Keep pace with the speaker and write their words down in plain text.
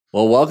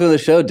Well, welcome to the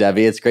show,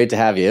 Debbie. It's great to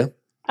have you.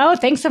 Oh,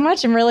 thanks so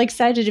much. I'm really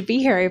excited to be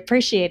here. I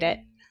appreciate it.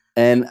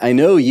 And I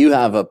know you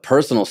have a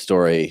personal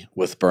story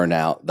with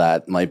burnout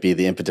that might be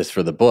the impetus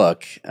for the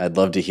book. I'd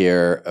love to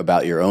hear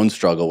about your own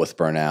struggle with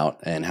burnout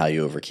and how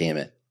you overcame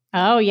it.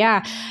 Oh,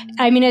 yeah.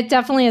 I mean, it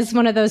definitely is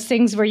one of those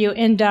things where you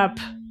end up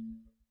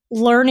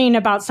learning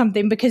about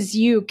something because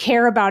you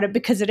care about it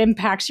because it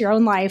impacts your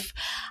own life.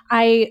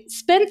 I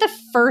spent the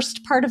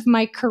first part of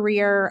my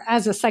career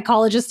as a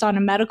psychologist on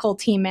a medical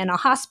team in a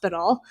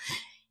hospital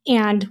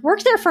and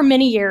worked there for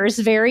many years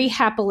very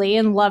happily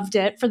and loved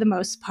it for the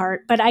most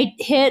part. But I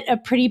hit a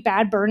pretty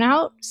bad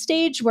burnout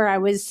stage where I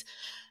was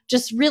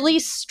just really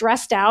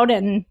stressed out.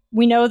 And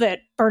we know that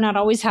burnout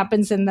always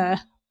happens in the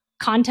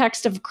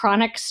context of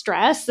chronic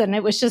stress. And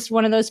it was just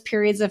one of those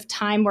periods of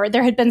time where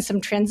there had been some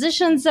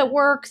transitions at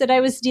work that I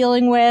was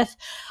dealing with.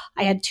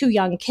 I had 2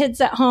 young kids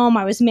at home.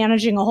 I was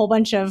managing a whole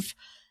bunch of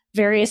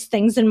various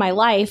things in my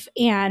life.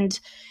 And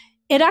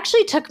it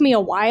actually took me a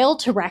while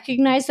to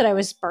recognize that I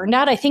was burned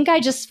out. I think I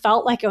just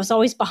felt like I was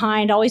always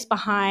behind.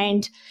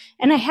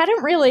 And I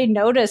hadn't really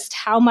noticed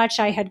how much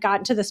I had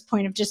gotten to this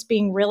point of just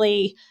being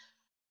really,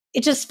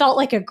 it just felt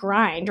like a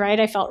grind, right?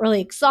 I felt really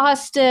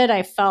exhausted.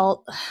 I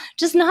felt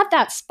just not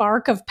that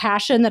spark of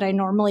passion that I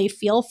normally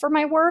feel for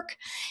my work.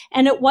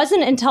 And it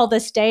wasn't until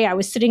this day I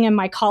was sitting in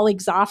my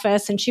colleague's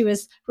office and we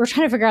were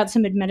trying to figure out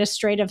some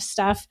administrative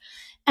stuff.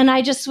 And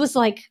I just was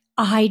like,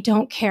 I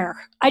don't care.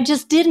 I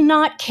just did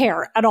not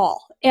care at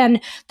all.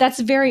 And that's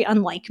very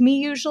unlike me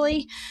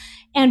usually.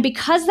 And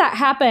because that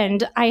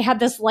happened, I had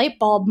this light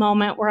bulb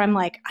moment where I'm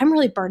like, I'm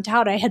really burnt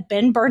out. I had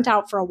been burnt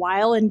out for a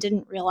while and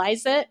didn't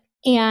realize it.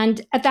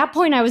 And at that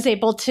point, I was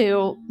able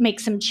to make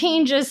some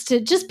changes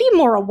to just be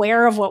more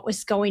aware of what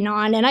was going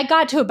on. And I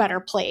got to a better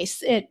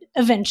place. It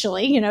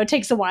eventually, it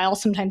takes a while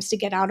sometimes to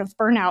get out of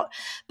burnout.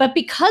 But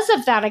because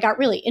of that, I got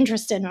really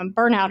interested in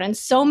burnout. And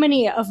so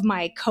many of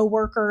my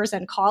coworkers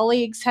and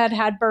colleagues had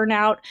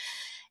burnout.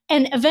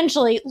 And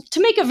eventually,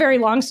 to make a very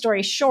long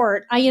story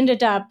short, I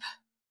ended up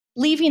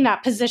leaving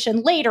that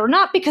position later,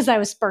 not because I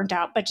was burnt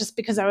out, but just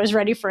because I was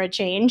ready for a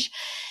change.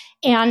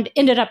 And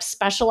ended up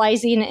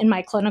specializing in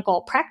my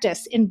clinical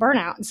practice in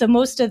burnout. And so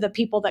most of the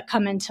people that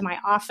come into my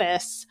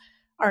office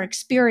are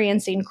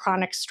experiencing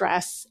chronic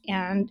stress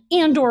and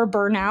or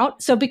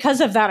burnout. So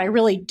because of that, I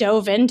really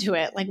dove into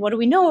it. Like, what do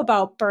we know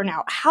about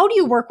burnout? How do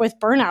you work with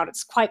burnout?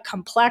 It's quite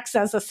complex.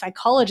 As a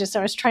psychologist,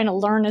 I was trying to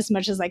learn as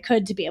much as I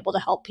could to be able to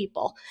help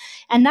people.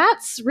 And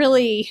that's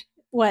really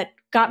what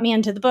got me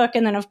into the book.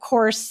 And then, of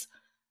course,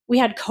 we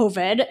had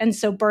COVID. And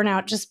so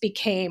burnout just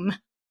became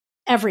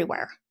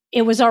everywhere.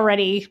 It was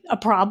already a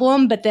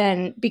problem, but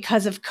then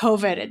because of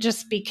COVID, it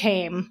just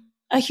became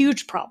a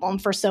huge problem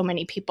for so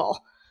many people.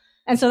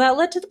 And so that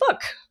led to the book.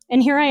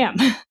 And here I am.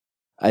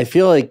 I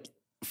feel like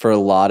for a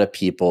lot of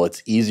people,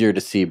 it's easier to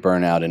see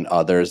burnout in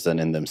others than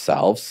in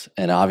themselves.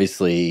 And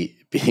obviously,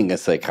 being a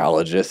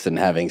psychologist and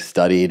having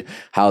studied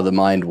how the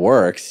mind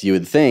works, you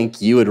would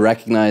think you would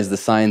recognize the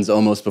signs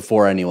almost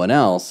before anyone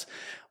else.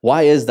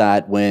 Why is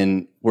that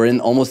when we're in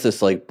almost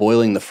this like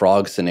boiling the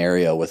frog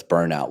scenario with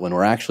burnout? When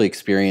we're actually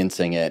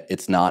experiencing it,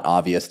 it's not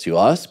obvious to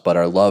us, but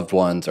our loved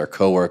ones, our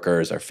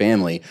coworkers, our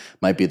family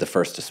might be the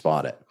first to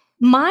spot it.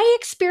 My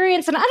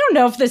experience, and I don't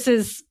know if this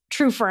is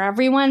true for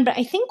everyone, but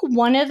I think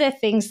one of the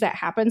things that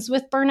happens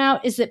with burnout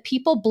is that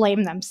people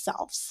blame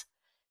themselves.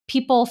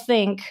 People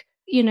think,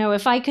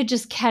 if I could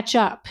just catch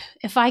up,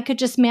 if I could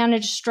just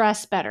manage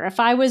stress better, if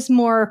I was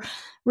more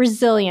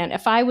resilient,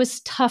 if I was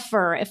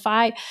tougher,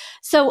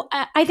 so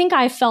I think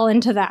I fell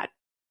into that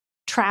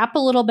trap a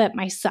little bit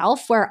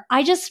myself, where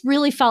I just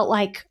really felt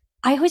like,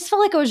 I always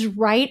felt like I was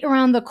right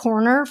around the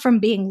corner from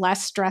being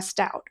less stressed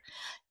out.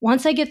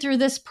 Once I get through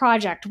this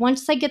project,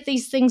 once I get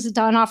these things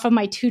done off of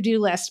my to-do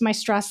list, my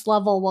stress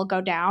level will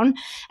go down.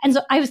 And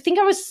so I think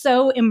I was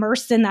so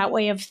immersed in that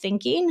way of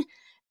thinking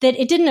that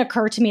it didn't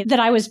occur to me that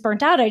I was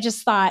burnt out. I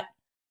just thought,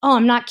 oh,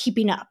 I'm not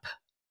keeping up.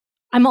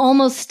 I'm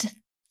almost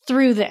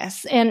through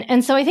this.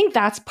 And so I think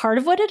that's part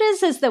of what it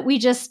is that we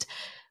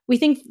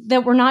think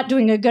that we're not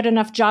doing a good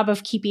enough job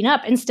of keeping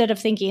up, instead of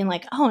thinking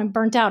like, oh, I'm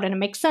burnt out. And it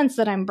makes sense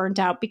that I'm burnt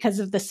out because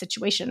of the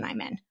situation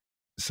I'm in.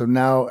 So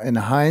now in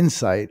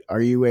hindsight,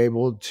 are you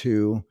able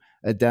to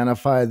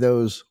identify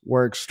those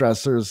work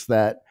stressors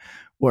that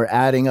were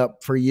adding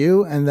up for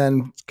you? And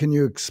then can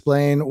you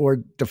explain or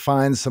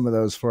define some of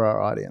those for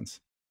our audience?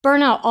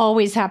 Burnout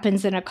always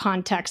happens in a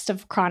context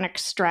of chronic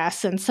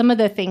stress, and some of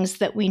the things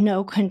that we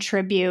know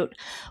contribute.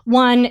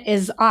 One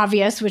is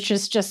obvious, which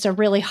is just a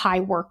really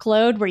high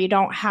workload where you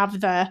don't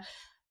have the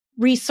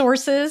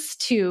resources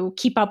to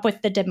keep up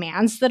with the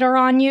demands that are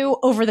on you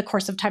over the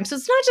course of time. So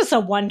it's not just a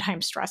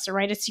one-time stressor,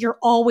 right? You're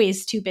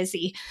always too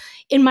busy.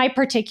 In my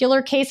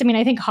particular case,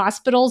 I think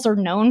hospitals are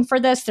known for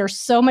this. There's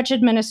so much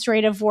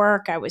administrative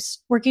work. I was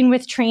working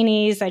with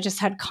trainees. I just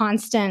had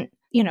constant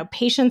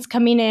patients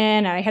coming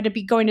in. I had to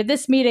be going to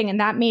this meeting and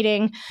that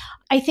meeting.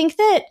 I think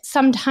that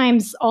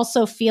sometimes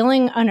also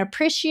feeling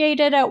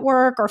unappreciated at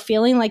work or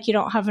feeling like you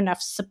don't have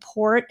enough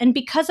support. And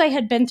because I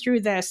had been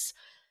through this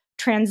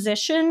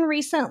transition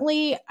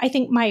recently. I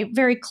think my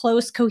very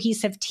close,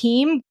 cohesive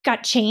team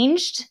got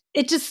changed.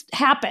 It just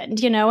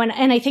happened,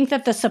 and I think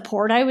that the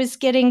support I was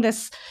getting,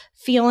 this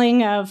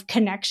feeling of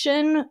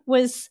connection,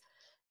 was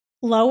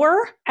lower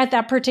at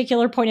that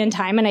particular point in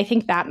time. And I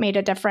think that made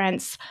a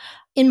difference.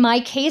 In my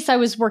case, I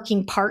was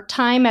working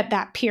part-time at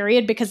that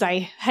period because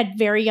I had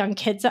very young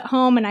kids at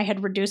home and I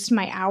had reduced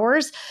my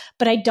hours.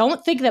 But I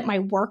don't think that my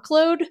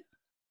workload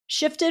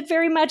shifted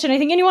very much. And I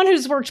think anyone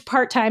who's worked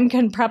part-time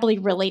can probably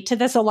relate to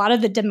this. A lot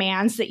of the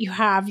demands that you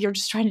have, you're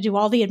just trying to do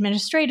all the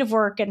administrative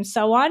work and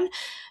so on.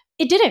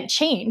 It didn't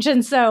change.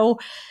 And so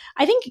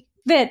I think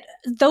that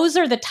those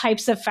are the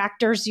types of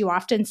factors you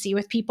often see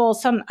with people.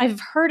 I've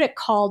heard it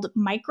called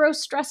micro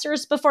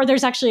stressors before.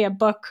 There's actually a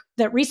book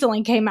that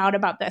recently came out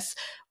about this,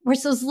 where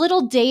it's those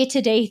little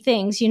day-to-day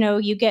things.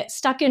 You get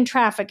stuck in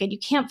traffic and you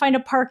can't find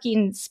a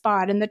parking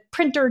spot and the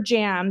printer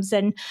jams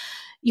and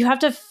you have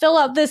to fill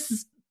out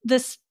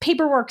this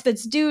paperwork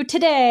that's due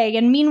today.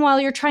 And meanwhile,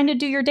 you're trying to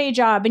do your day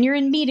job and you're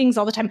in meetings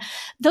all the time.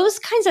 Those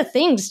kinds of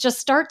things just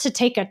start to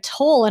take a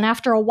toll. And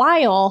after a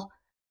while,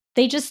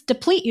 they just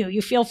deplete you.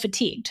 You feel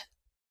fatigued.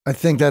 I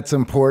think that's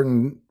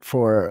important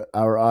for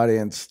our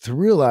audience to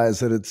realize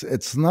that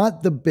it's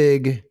not the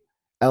big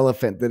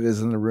elephant that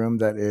is in the room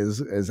that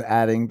is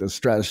adding the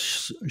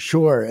stress.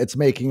 Sure, it's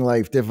making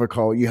life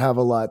difficult. You have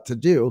a lot to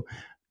do,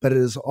 but it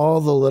is all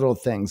the little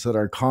things that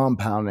are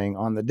compounding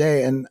on the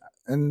day. And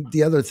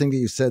the other thing that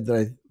you said that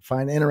I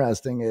find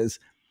interesting is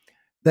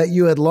that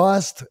you had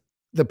lost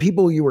the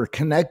people you were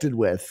connected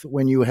with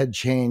when you had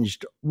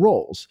changed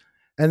roles.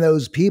 And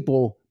those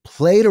people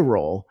played a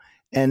role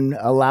in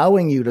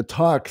allowing you to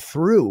talk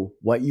through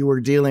what you were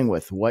dealing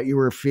with, what you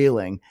were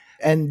feeling,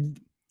 and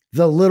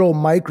the little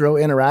micro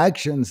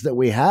interactions that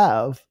we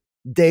have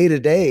day to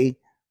day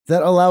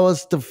that allow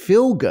us to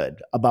feel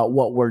good about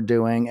what we're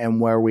doing and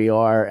where we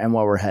are and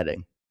where we're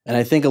heading. And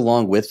I think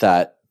along with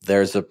that,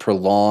 there's a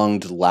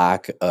prolonged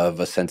lack of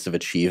a sense of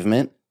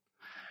achievement.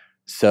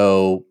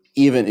 So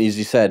even, as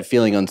you said,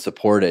 feeling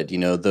unsupported,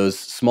 those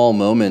small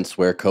moments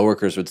where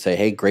coworkers would say,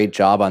 hey, great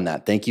job on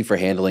that. Thank you for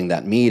handling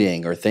that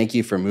meeting, or thank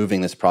you for moving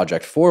this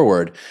project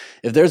forward.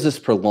 If there's this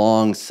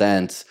prolonged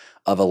sense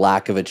of a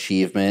lack of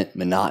achievement,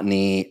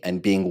 monotony,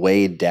 and being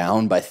weighed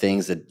down by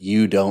things that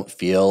you don't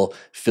feel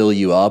fill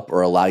you up or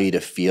allow you to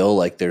feel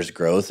like there's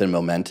growth and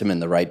momentum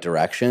in the right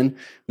direction,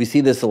 we see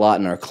this a lot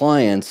in our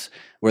clients,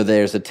 where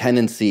there's a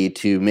tendency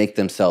to make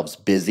themselves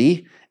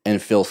busy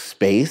and fill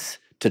space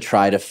to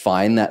try to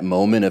find that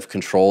moment of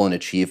control and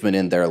achievement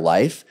in their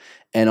life.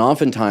 And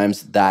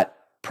oftentimes that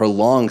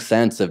prolonged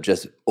sense of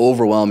just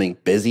overwhelming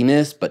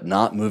busyness, but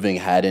not moving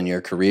ahead in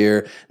your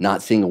career,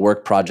 not seeing a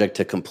work project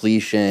to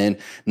completion,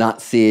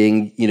 not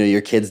seeing,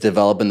 your kids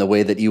develop in the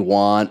way that you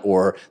want,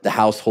 or the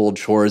household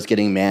chores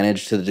getting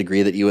managed to the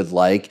degree that you would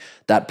like,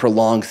 that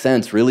prolonged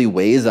sense really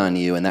weighs on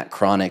you in that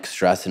chronic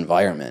stress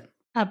environment.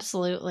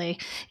 Absolutely.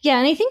 Yeah.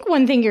 And I think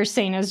one thing you're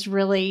saying is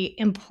really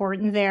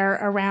important there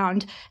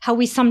around how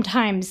we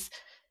sometimes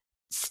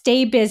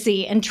stay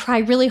busy and try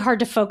really hard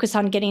to focus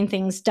on getting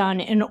things done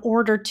in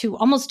order to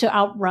almost to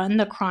outrun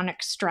the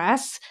chronic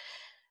stress.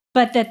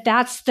 But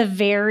that's the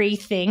very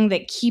thing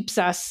that keeps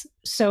us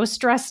so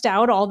stressed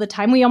out all the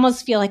time. We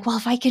almost feel like, well,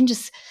 if I can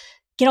just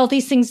get all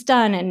these things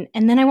done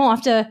and then I won't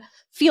have to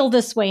feel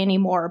this way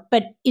anymore.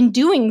 But in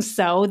doing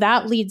so,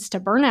 that leads to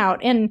burnout.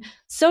 And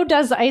so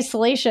does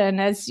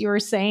isolation. As you were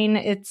saying,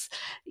 it's,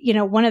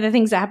 one of the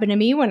things that happened to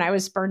me when I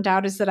was burnt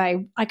out is that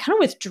I kind of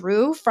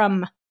withdrew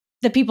from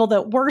the people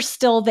that were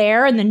still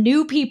there, and the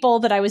new people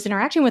that I was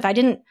interacting with. I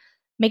didn't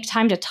make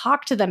time to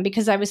talk to them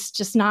because I was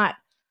just not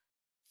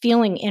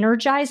feeling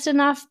energized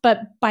enough.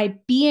 But by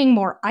being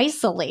more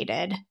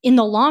isolated in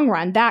the long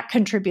run, that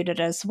contributed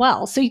as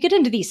well. So you get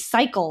into these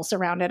cycles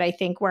around it, I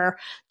think, where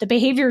the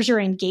behaviors you're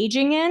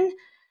engaging in,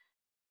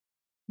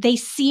 they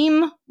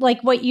seem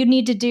like what you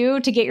need to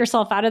do to get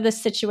yourself out of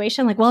this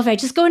situation. Like, well, if I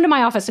just go into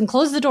my office and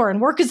close the door and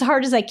work as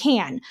hard as I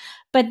can,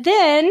 but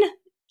then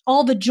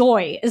all the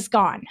joy is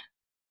gone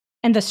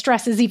and the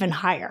stress is even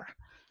higher.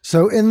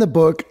 So in the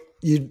book,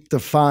 you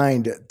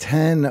defined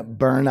 10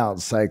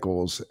 burnout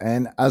cycles.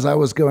 And as I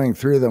was going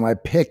through them, I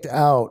picked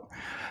out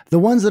the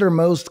ones that are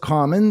most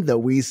common that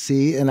we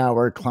see in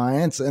our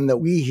clients and that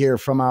we hear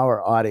from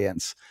our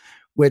audience,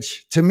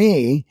 which to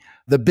me,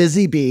 the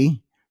busy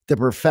bee, the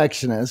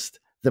perfectionist,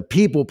 the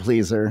people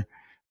pleaser,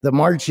 the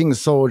marching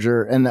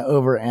soldier, and the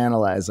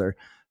overanalyzer.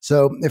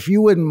 So if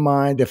you wouldn't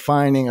mind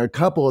defining a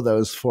couple of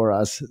those for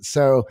us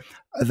so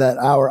that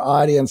our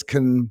audience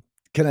can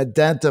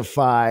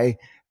identify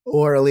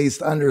or at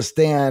least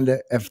understand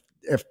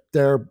if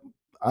they're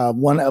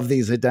one of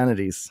these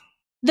identities.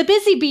 The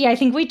busy bee, I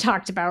think we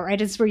talked about,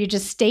 right? It's where you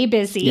just stay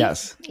busy.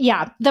 Yes.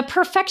 Yeah. The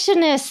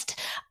perfectionist,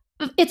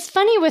 it's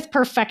funny with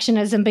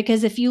perfectionism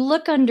because if you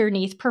look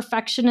underneath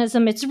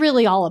perfectionism, it's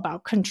really all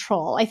about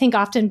control. I think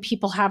often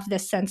people have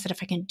this sense that if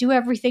I can do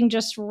everything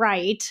just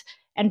right,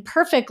 and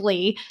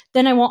perfectly,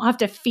 then I won't have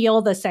to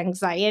feel this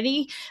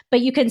anxiety.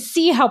 But you can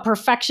see how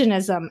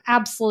perfectionism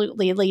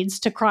absolutely leads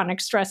to chronic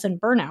stress and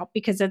burnout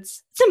because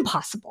it's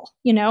impossible,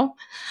 you know?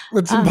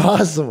 It's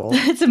impossible.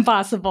 It's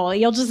impossible.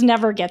 You'll just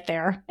never get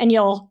there, and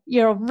you'll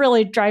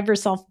really drive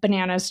yourself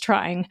bananas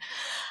trying.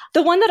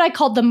 The one that I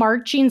called the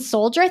marching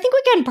soldier, I think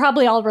we can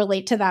probably all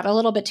relate to that a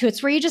little bit too.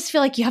 It's where you just feel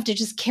like you have to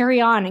just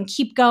carry on and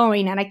keep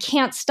going, and I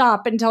can't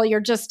stop until you're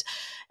just,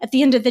 at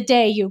the end of the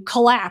day, you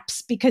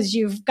collapse because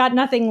you've got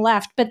nothing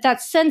left. But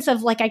that sense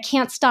of like, I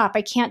can't stop,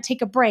 I can't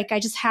take a break, I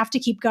just have to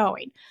keep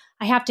going.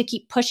 I have to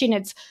keep pushing.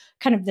 It's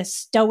kind of this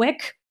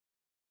stoic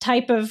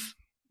type of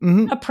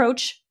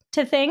approach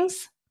to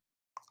things.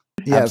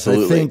 Yes,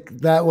 Absolutely. I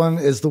think that one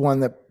is the one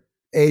that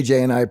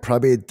AJ and I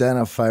probably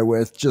identify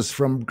with just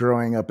from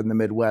growing up in the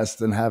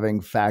Midwest and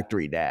having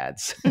factory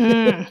dads.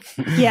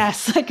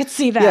 Yes, I could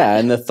see that. Yeah,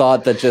 and the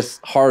thought that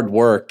just hard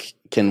work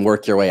can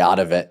work your way out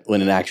of it,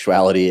 when in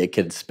actuality, it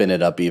could spin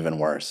it up even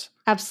worse.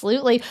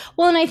 Absolutely.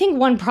 Well, and I think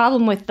one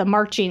problem with the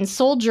marching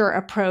soldier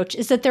approach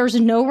is that there's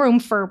no room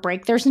for a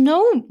break. There's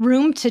no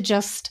room to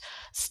just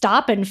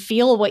stop and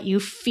feel what you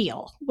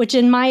feel, which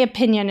in my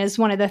opinion is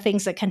one of the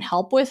things that can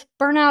help with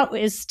burnout,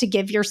 is to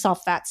give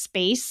yourself that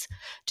space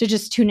to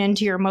just tune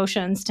into your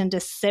emotions and to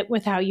sit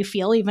with how you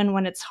feel, even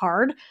when it's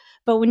hard.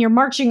 But when you're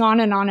marching on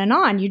and on and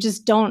on, you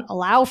just don't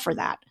allow for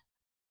that.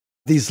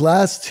 These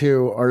last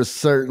two are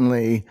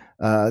certainly,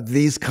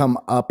 these come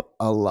up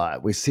a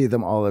lot. We see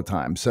them all the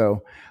time.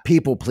 So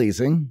people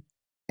pleasing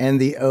and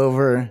the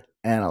over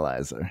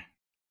analyzer.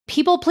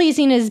 People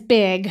pleasing is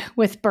big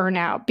with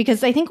burnout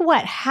because I think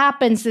what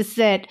happens is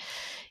that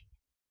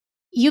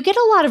you get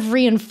a lot of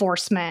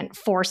reinforcement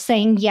for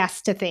saying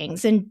yes to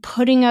things and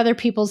putting other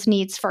people's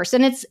needs first.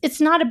 And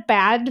it's not a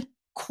bad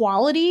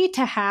quality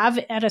to have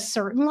at a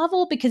certain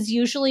level, because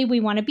usually we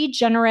want to be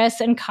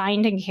generous and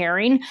kind and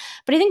caring.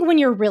 But I think when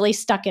you're really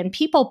stuck in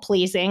people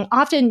pleasing,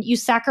 often you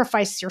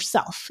sacrifice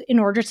yourself in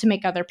order to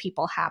make other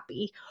people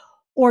happy,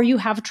 or you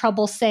have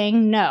trouble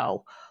saying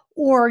no,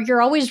 or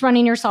you're always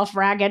running yourself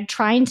ragged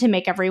trying to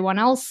make everyone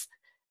else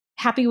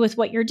happy with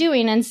what you're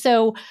doing. And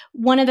so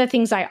one of the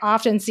things I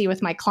often see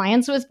with my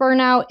clients with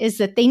burnout is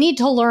that they need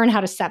to learn how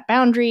to set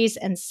boundaries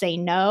and say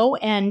no.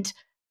 And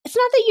it's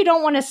not that you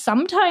don't want to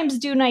sometimes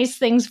do nice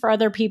things for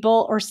other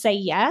people or say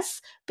yes,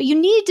 but you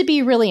need to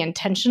be really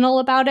intentional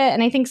about it.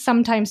 And I think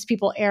sometimes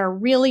people err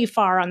really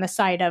far on the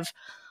side of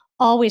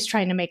always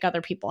trying to make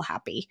other people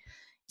happy.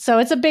 So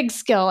it's a big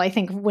skill, I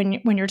think, when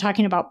you're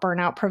talking about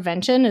burnout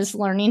prevention, is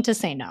learning to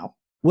say no.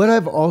 What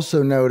I've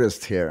also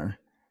noticed here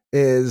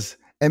is,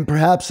 and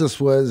perhaps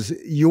this was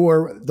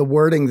the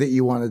wording that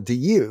you wanted to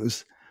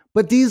use,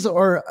 but these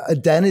are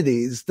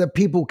identities that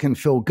people can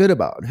feel good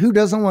about. Who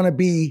doesn't want to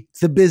be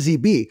the busy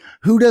bee?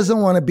 Who doesn't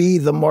want to be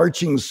the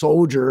marching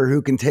soldier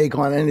who can take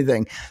on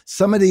anything?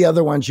 Some of the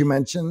other ones you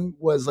mentioned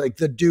was like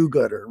the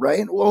do-gooder,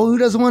 right? Well, who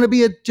doesn't want to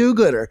be a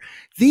do-gooder?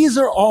 These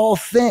are all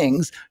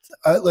things,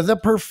 the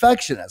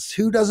perfectionists.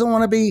 Who doesn't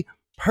want to be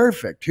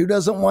perfect? Who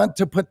doesn't want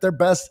to put their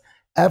best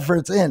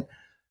efforts in?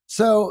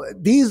 So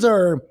these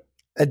are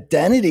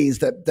identities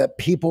that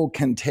people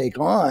can take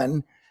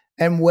on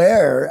and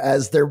wear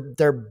as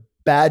their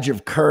badge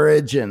of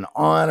courage and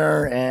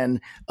honor and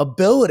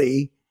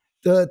ability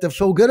to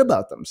feel good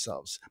about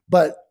themselves.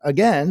 But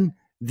again,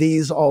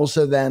 these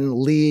also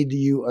then lead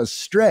you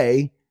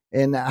astray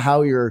in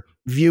how you're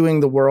viewing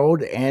the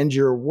world and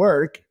your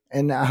work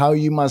and how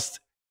you must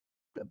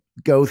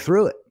go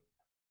through it.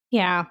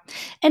 Yeah.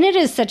 And it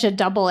is such a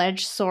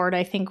double-edged sword,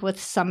 I think, with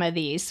some of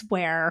these,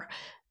 where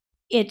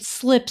it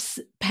slips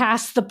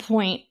past the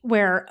point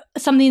where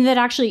something that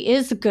actually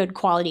is a good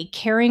quality,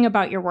 caring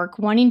about your work,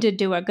 wanting to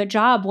do a good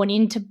job,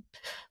 wanting to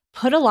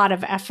put a lot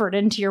of effort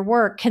into your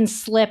work, can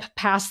slip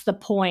past the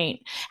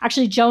point.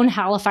 Actually, Joan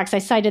Halifax, I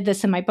cited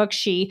this in my book.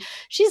 She's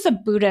a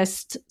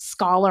Buddhist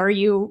scholar.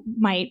 You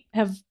might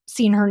have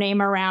seen her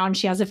name around.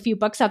 She has a few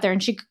books out there,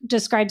 and she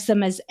describes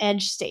them as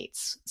edge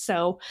states.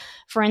 So,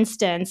 for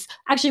instance,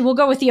 actually, we'll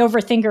go with the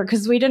overthinker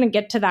because we didn't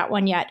get to that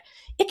one yet.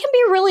 It can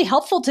be really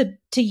helpful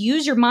to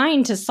use your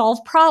mind to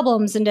solve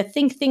problems and to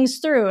think things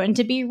through and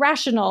to be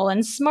rational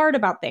and smart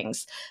about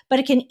things. But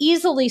it can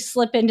easily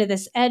slip into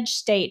this edge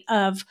state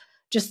of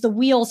just the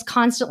wheels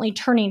constantly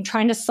turning,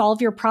 trying to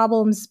solve your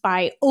problems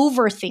by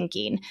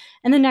overthinking.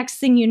 And the next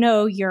thing you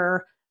know,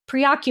 you're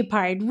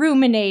preoccupied,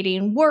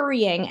 ruminating,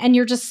 worrying, and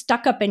you're just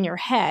stuck up in your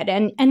head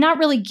and not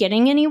really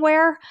getting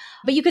anywhere.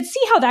 But you could see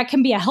how that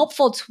can be a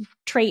helpful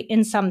trait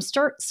in some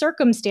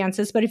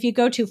circumstances. But if you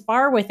go too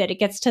far with it, it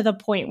gets to the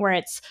point where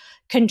it's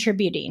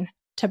contributing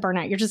to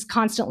burnout. You're just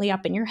constantly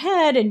up in your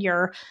head, and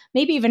you're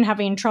maybe even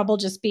having trouble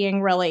just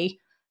being really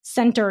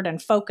centered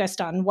and focused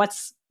on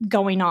what's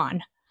going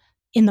on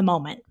in the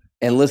moment.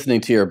 And listening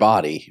to your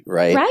body,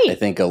 right? Right. I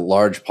think a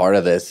large part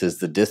of this is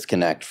the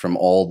disconnect from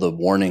all the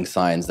warning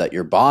signs that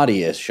your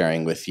body is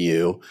sharing with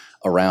you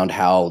around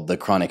how the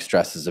chronic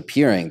stress is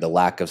appearing, the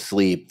lack of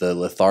sleep, the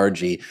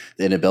lethargy,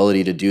 the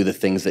inability to do the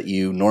things that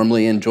you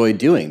normally enjoy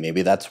doing.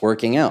 Maybe that's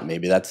working out.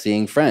 Maybe that's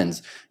seeing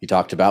friends. You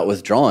talked about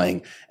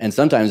withdrawing. And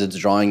sometimes it's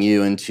drawing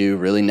you into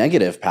really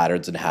negative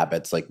patterns and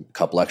habits, like a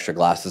couple extra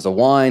glasses of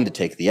wine to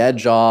take the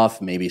edge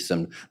off, maybe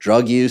some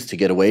drug use to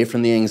get away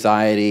from the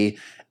anxiety.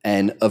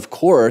 And of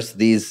course,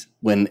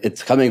 when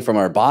it's coming from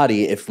our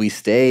body, if we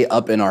stay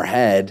up in our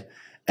head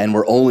and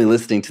we're only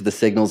listening to the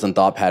signals and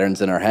thought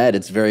patterns in our head,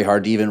 it's very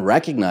hard to even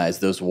recognize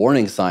those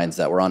warning signs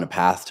that we're on a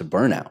path to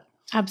burnout.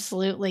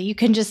 Absolutely. You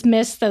can just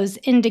miss those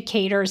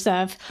indicators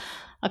of,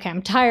 okay,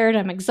 I'm tired,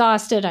 I'm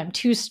exhausted, I'm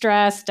too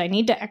stressed, I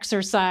need to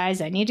exercise,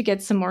 I need to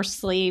get some more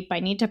sleep, I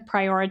need to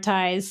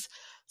prioritize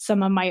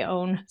some of my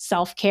own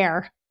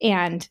self-care.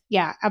 And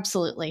yeah,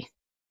 absolutely.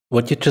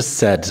 What you just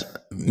said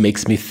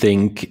makes me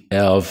think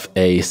of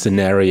a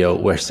scenario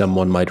where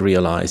someone might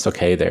realize,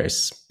 okay,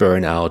 there's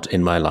burnout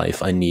in my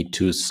life. I need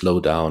to slow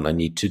down. I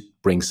need to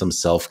bring some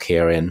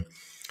self-care in,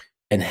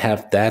 and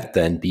have that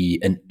then be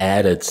an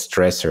added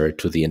stressor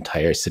to the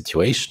entire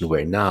situation,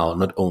 where now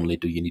not only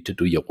do you need to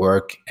do your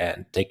work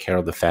and take care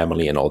of the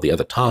family and all the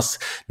other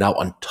tasks, now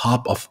on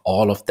top of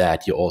all of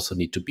that, you also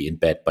need to be in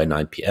bed by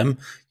 9 p.m.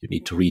 You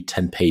need to read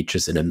 10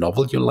 pages in a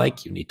novel you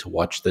like. You need to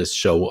watch this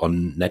show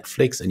on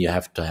Netflix, and you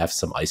have to have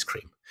some ice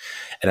cream.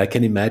 And I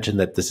can imagine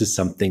that this is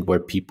something where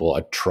people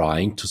are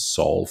trying to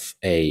solve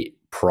a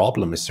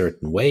problem a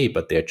certain way,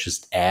 but they're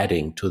just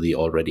adding to the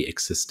already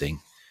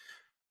existing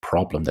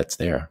problem that's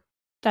there.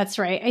 That's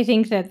right. I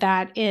think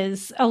that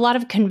is a lot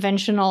of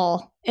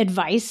conventional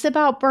advice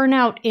about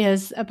burnout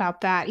is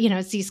about that.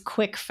 It's these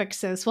quick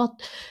fixes. Well,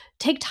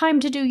 take time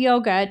to do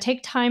yoga,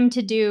 take time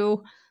to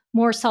do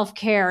more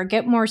self-care,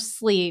 get more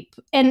sleep.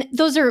 And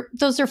those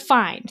are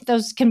fine.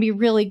 Those can be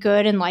really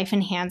good and life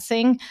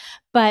enhancing.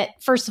 But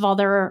first of all,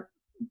 they're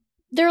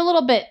a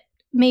little bit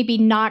maybe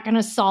not going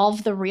to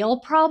solve the real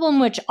problem,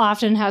 which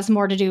often has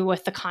more to do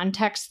with the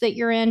context that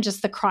you're in,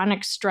 just the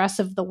chronic stress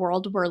of the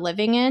world we're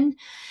living in.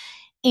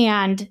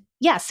 And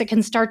yes, it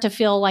can start to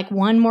feel like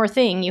one more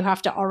thing you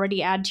have to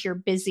already add to your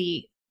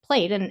busy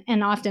plate.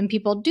 And often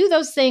people do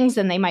those things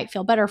and they might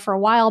feel better for a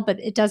while, but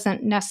it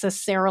doesn't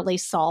necessarily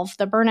solve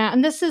the burnout.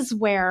 And this is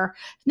where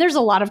there's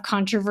a lot of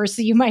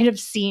controversy you might have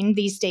seen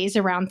these days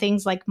around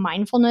things like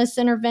mindfulness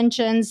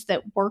interventions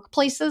that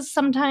workplaces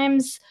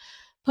sometimes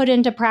put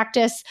into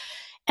practice.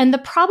 And the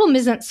problem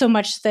isn't so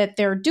much that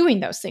they're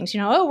doing those things.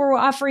 We're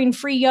offering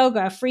free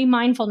yoga, free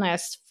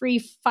mindfulness, free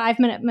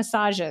 5-minute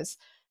massages.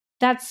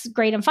 That's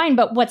great and fine.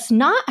 But what's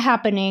not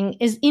happening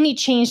is any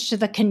change to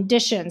the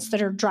conditions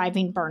that are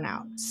driving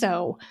burnout.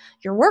 So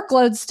your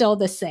workload's still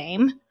the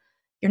same.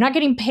 You're not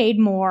getting paid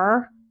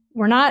more.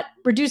 We're not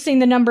reducing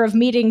the number of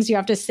meetings you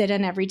have to sit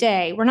in every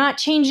day. We're not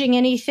changing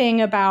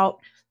anything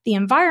about the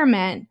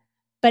environment,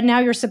 but now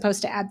you're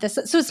supposed to add this.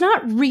 So it's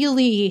not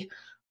really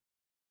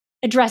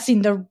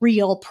addressing the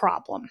real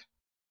problem.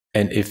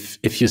 And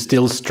if you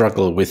still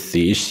struggle with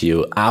the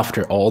issue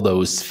after all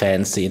those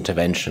fancy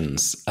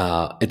interventions,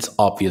 it's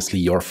obviously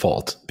your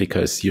fault,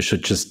 because you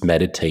should just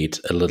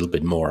meditate a little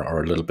bit more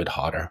or a little bit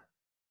harder.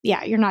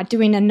 Yeah, you're not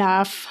doing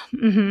enough.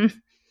 Mm-hmm.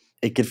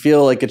 It could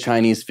feel like a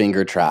Chinese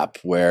finger trap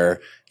where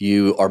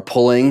you are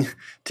pulling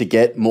to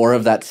get more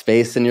of that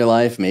space in your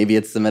life. Maybe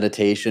it's the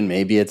meditation,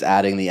 maybe it's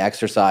adding the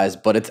exercise,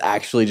 but it's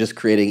actually just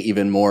creating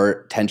even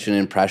more tension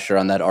and pressure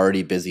on that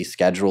already busy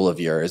schedule of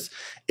yours.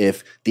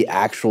 If the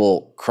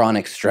actual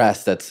chronic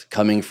stress that's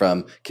coming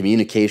from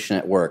communication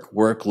at work,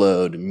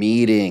 workload,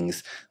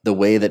 meetings, the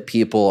way that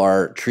people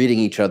are treating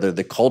each other,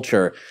 the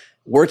culture,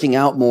 working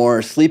out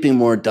more, sleeping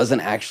more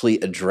doesn't actually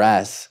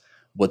address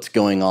what's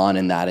going on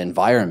in that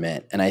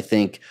environment. And I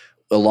think,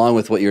 along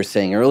with what you were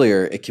saying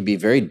earlier, it can be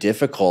very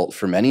difficult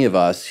for many of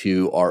us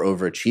who are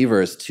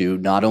overachievers to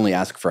not only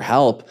ask for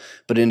help,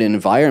 but in an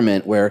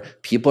environment where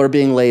people are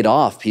being laid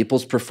off,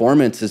 people's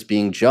performance is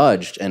being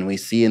judged. And we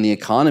see in the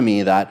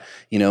economy that,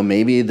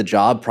 maybe the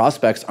job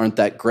prospects aren't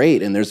that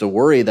great. And there's a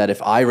worry that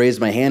if I raise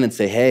my hand and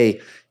say,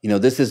 hey,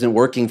 this isn't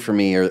working for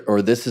me,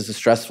 or this is a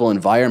stressful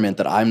environment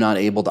that I'm not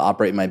able to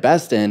operate my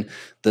best in,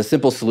 the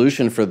simple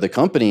solution for the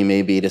company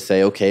may be to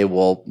say, okay,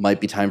 well, might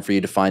be time for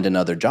you to find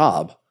another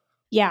job.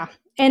 Yeah.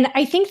 And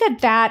I think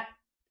that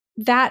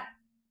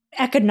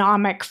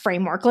economic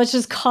framework, let's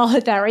just call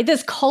it that, right?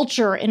 This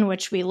culture in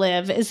which we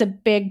live is a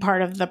big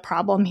part of the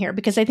problem here,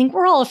 because I think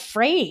we're all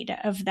afraid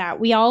of that.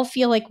 We all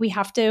feel like we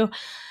have to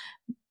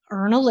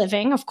earn a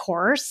living, of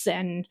course,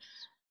 and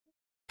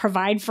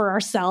provide for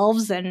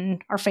ourselves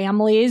and our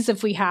families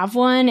if we have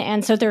one.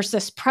 And so there's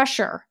this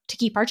pressure to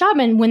keep our job.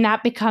 And when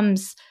that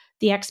becomes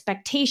the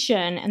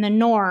expectation and the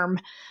norm,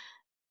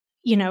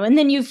 and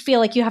then you feel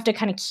like you have to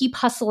kind of keep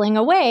hustling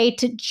away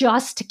to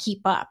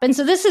keep up. And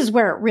so this is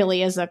where it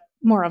really is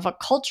more of a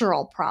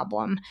cultural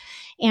problem.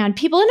 And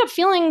people end up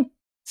feeling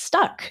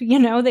stuck.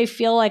 They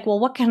feel like, well,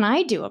 what can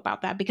I do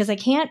about that? Because I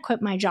can't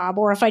quit my job.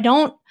 Or if I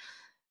don't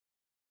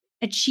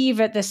achieve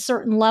at this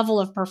certain level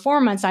of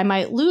performance, I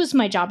might lose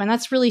my job. And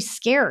that's really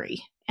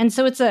scary. And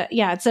so it's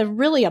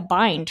really a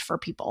bind for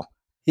people.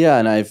 Yeah,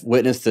 and I've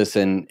witnessed this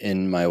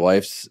in my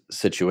wife's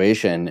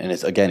situation, and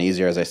it's, again,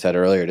 easier, as I said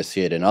earlier, to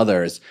see it in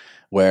others,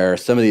 where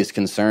some of these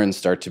concerns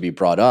start to be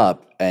brought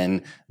up,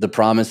 and the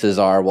promises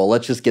are, well,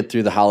 let's just get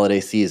through the holiday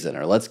season,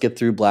 or let's get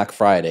through Black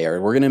Friday, or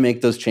we're going to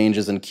make those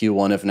changes in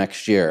Q1 of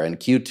next year, and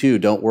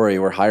Q2, don't worry,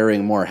 we're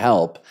hiring more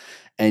help.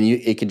 And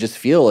it can just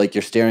feel like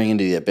you're staring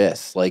into the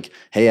abyss. Like,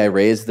 hey, I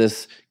raised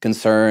this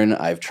concern.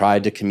 I've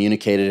tried to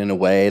communicate it in a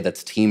way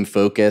that's team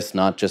focused,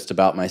 not just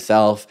about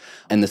myself.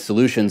 And the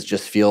solutions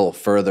just feel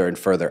further and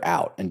further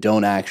out and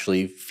don't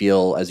actually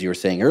feel, as you were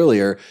saying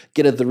earlier,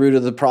 get at the root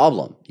of the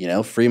problem. You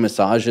know, free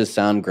massages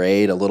sound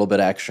great. A little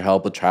bit of extra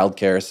help with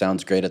childcare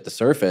sounds great at the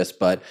surface.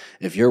 But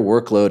if your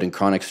workload and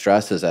chronic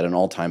stress is at an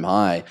all-time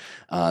high,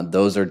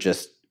 those are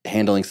just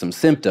handling some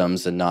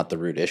symptoms and not the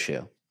root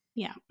issue.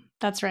 Yeah.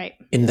 That's right.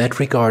 In that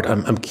regard,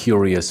 I'm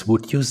curious,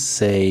 would you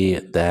say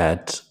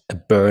that a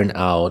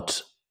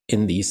burnout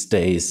in these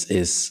days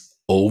is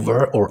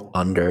over or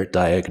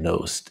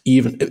underdiagnosed,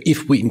 even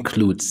if we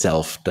include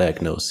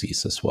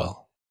self-diagnoses as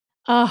well?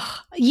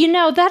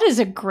 That is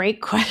a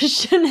great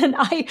question. And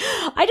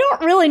I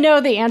don't really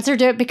know the answer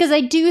to it, because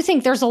I do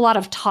think there's a lot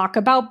of talk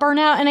about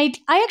burnout. And I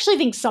actually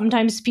think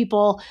sometimes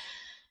people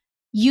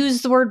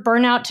use the word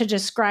burnout to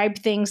describe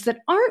things that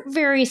aren't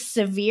very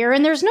severe.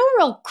 And there's no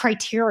real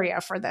criteria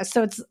for this.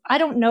 So I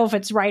don't know if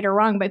it's right or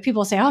wrong, but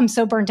people say, oh, I'm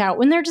so burnt out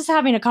when they're just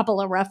having a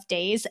couple of rough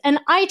days. And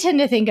I tend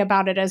to think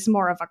about it as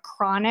more of a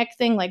chronic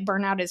thing. Like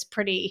burnout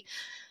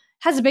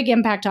has a big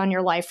impact on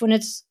your life when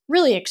it's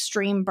really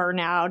extreme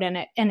burnout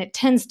and it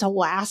tends to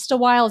last a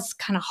while. It's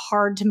kind of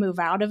hard to move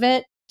out of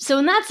it. So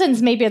in that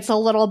sense, maybe it's a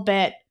little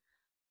bit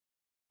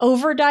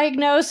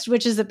overdiagnosed,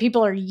 which is that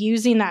people are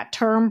using that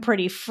term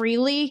pretty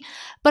freely.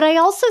 But I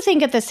also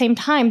think at the same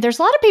time, there's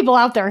a lot of people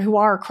out there who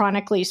are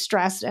chronically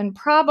stressed and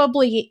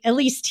probably at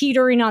least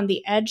teetering on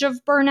the edge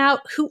of burnout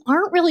who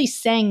aren't really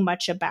saying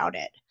much about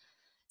it.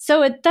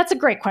 So that's a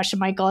great question,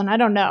 Michael. And I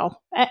don't know.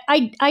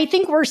 I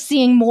think we're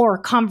seeing more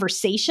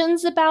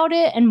conversations about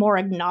it and more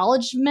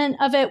acknowledgement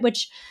of it,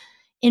 which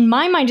in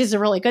my mind is a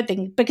really good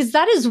thing, because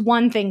that is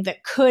one thing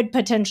that could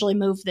potentially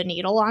move the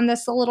needle on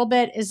this a little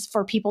bit, is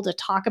for people to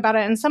talk about it.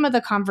 And some of the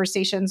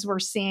conversations we're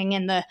seeing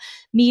in the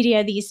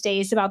media these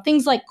days about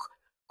things like,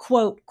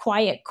 quote,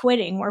 quiet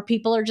quitting, where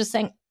people are just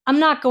saying, I'm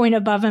not going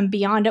above and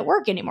beyond at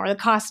work anymore. The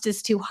cost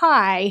is too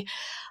high.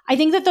 I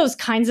think that those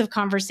kinds of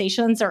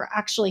conversations are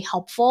actually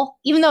helpful,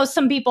 even though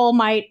some people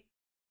might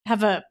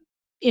have a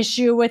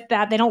issue with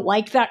that. They don't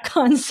like that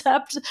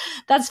concept.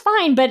 That's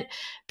fine. But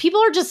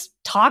people are just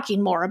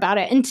talking more about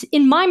it. And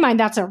in my mind,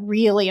 that's a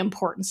really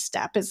important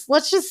step, is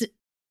let's just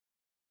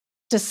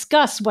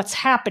discuss what's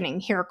happening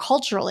here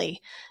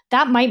culturally.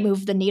 That might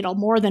move the needle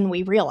more than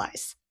we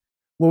realize.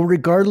 Well,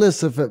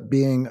 regardless of it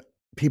being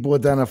people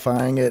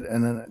identifying it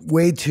and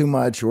way too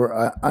much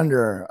or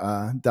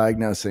under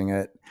diagnosing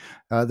it,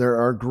 there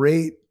are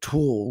great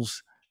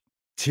tools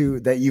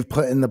that you've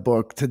put in the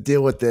book to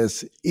deal with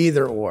this,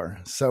 either or.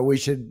 So we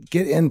should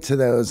get into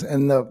those.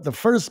 And the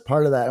first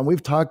part of that, and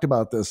we've talked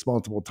about this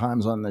multiple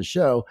times on the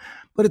show,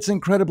 but it's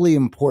incredibly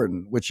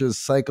important, which is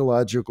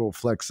psychological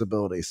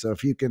flexibility. So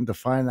if you can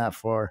define that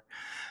for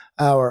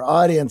our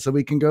audience, so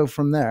we can go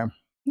from there.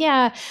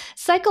 Yeah,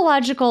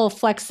 psychological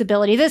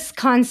flexibility. This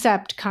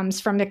concept comes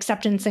from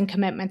acceptance and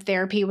commitment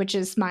therapy, which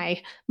is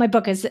my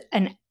book is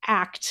an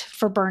ACT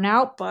for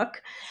Burnout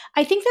book.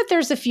 I think that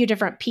there's a few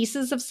different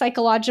pieces of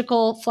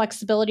psychological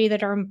flexibility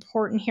that are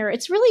important here.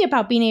 It's really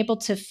about being able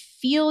to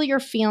feel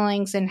your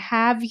feelings and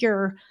have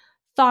your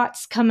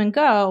thoughts come and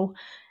go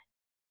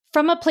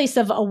from a place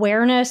of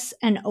awareness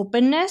and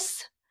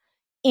openness,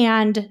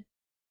 and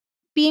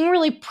being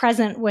really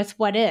present with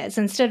what is.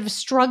 Instead of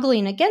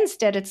struggling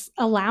against it, it's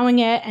allowing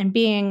it and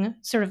being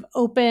sort of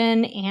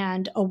open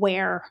and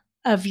aware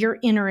of your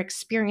inner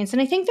experience. And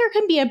I think there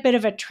can be a bit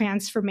of a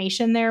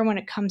transformation there when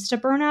it comes to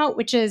burnout,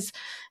 which is,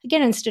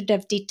 again, instead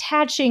of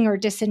detaching or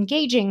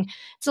disengaging,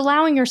 it's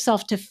allowing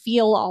yourself to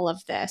feel all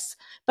of this,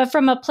 but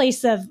from a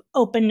place of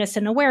openness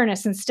and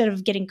awareness instead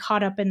of getting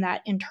caught up in that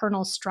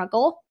internal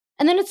struggle.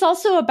 And then it's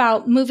also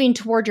about moving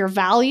toward your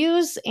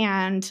values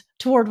and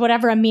toward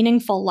whatever a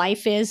meaningful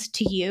life is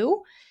to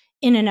you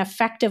in an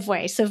effective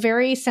way. So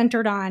very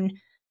centered on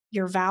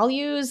your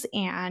values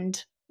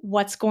and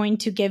what's going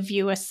to give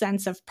you a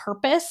sense of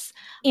purpose,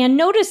 and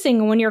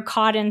noticing when you're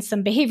caught in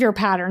some behavior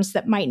patterns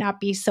that might not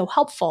be so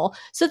helpful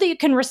so that you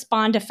can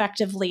respond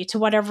effectively to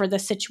whatever the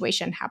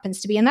situation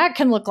happens to be. And that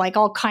can look like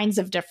all kinds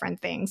of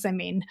different things. I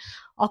mean,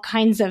 all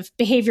kinds of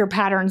behavior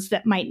patterns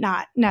that might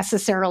not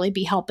necessarily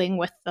be helping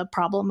with the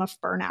problem of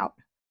burnout.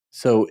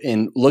 So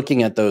in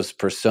looking at those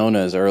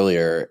personas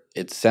earlier,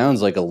 it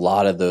sounds like a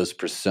lot of those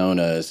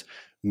personas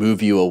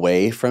move you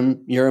away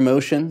from your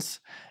emotions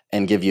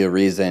and give you a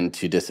reason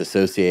to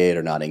disassociate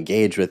or not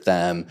engage with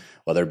them,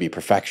 whether it be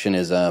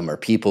perfectionism or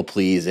people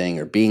pleasing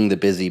or being the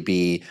busy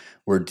bee,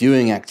 we're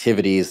doing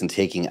activities and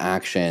taking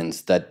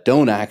actions that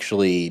don't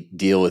actually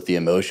deal with the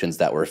emotions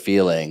that we're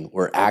feeling.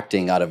 We're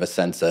acting out of a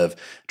sense of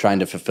trying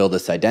to fulfill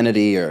this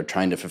identity or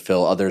trying to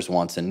fulfill others'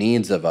 wants and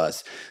needs of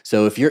us.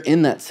 So if you're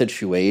in that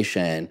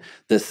situation,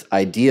 this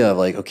idea of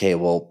like, okay,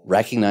 well,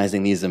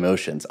 recognizing these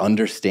emotions,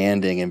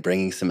 understanding and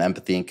bringing some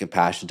empathy and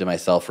compassion to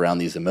myself around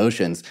these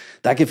emotions,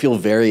 that can feel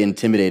very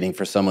intimidating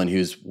for someone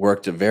who's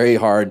worked very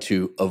hard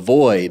to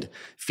avoid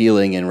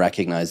feeling and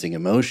recognizing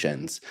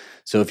emotions.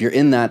 So if you're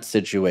in that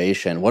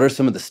situation, what are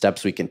some of the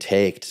steps we can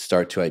take to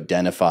start to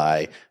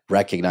identify,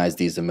 recognize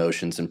these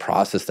emotions and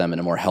process them in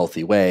a more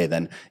healthy way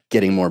than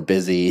getting more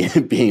busy,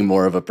 being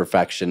more of a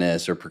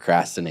perfectionist or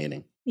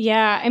procrastinating?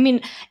 Yeah, I mean,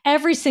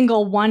 every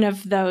single one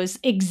of those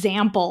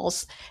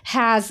examples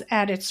has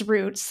at its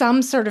root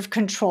some sort of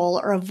control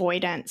or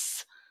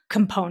avoidance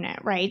component,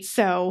 right?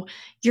 So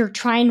you're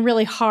trying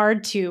really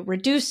hard to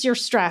reduce your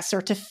stress or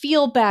to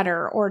feel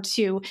better or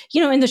to,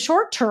 in the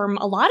short term,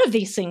 a lot of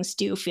these things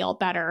do feel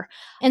better.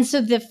 And so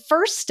the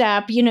first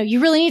step,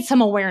 you really need some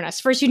awareness.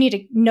 First, you need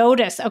to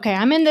notice, okay,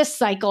 I'm in this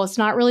cycle. It's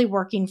not really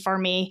working for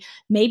me.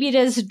 Maybe it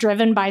is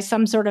driven by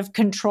some sort of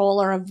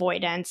control or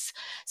avoidance.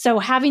 So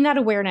having that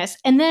awareness.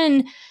 And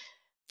then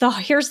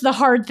here's the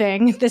hard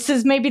thing. This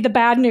is maybe the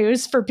bad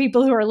news for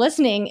people who are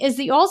listening, is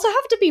that you also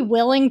have to be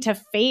willing to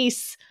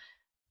face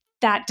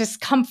that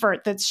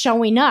discomfort that's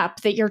showing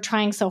up that you're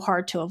trying so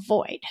hard to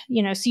avoid.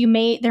 So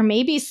there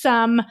may be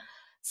some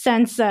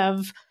sense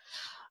of,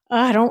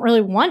 I don't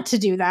really want to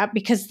do that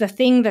because the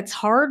thing that's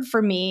hard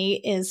for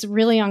me is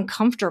really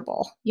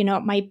uncomfortable.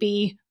 It might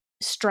be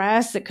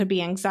stress, it could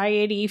be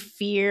anxiety,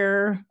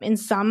 fear. In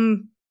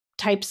some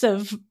types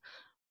of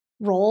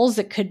roles,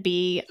 it could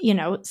be,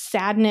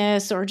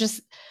 sadness or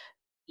just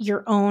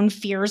your own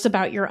fears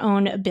about your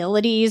own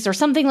abilities or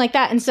something like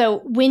that. And so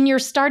when you're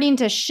starting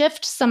to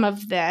shift some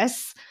of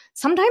this,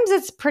 sometimes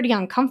it's pretty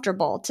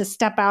uncomfortable to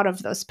step out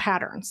of those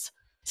patterns.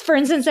 For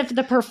instance, if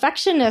the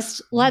perfectionist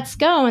lets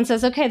go and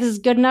says, okay, this is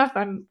good enough,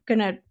 I'm going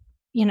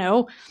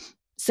to,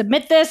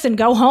 submit this and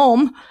go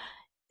home,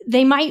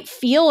 they might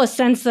feel a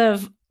sense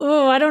of,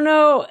 I don't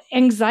know,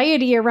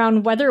 anxiety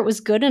around whether it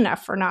was good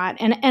enough or not.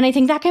 And I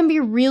think that can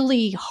be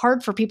really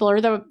hard for people, or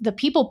the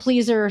people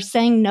pleaser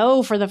saying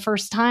no for the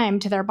first time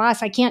to their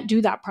boss. I can't do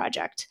that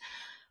project.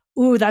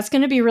 That's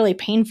going to be really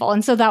painful.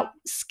 And so that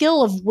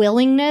skill of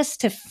willingness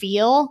to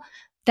feel,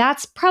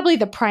 that's probably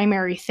the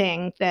primary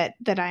thing that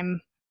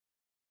I'm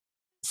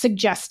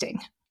suggesting.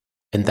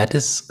 And that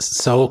is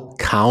so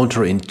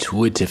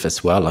counterintuitive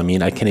as well. I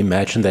mean, I can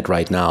imagine that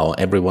right now,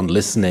 everyone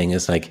listening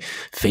is like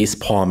face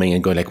palming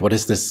and going like, what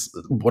is this?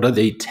 What are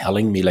they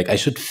telling me? Like, I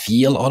should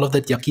feel all of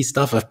that yucky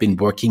stuff. I've been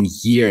working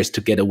years to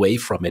get away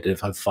from it.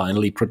 If I'm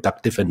finally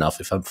productive enough,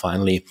 if I'm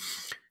finally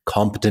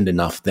competent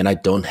enough, then I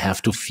don't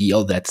have to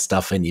feel that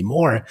stuff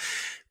anymore.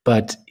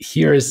 But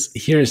here's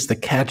the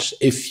catch.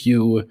 If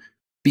you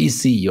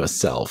busy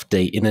yourself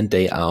day in and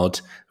day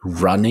out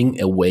running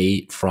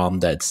away from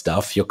that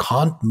stuff, you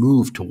can't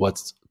move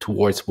towards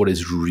what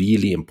is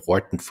really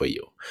important for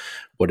you,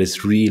 what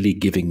is really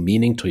giving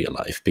meaning to your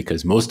life,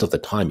 because most of the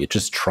time you're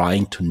just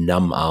trying to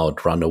numb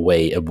out, run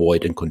away,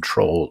 avoid, and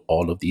control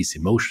all of these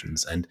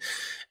emotions.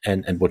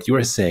 And what you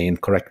are saying,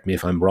 correct me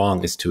if I'm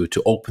wrong, is to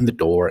open the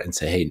door and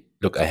say, hey,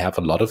 look, I have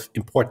a lot of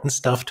important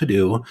stuff to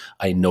do.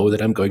 I know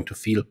that I'm going to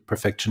feel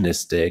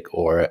perfectionistic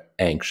or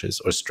anxious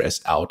or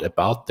stressed out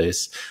about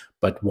this,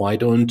 but why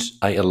don't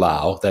I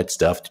allow that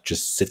stuff to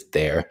just sit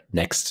there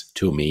next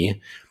to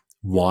me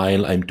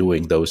while I'm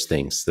doing those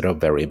things that are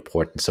very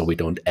important, so we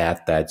don't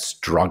add that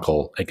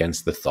struggle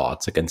against the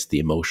thoughts, against the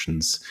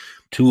emotions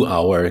to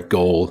our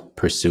goal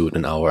pursuit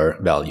and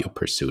our value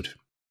pursuit.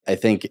 I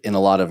think in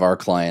a lot of our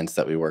clients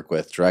that we work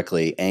with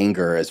directly,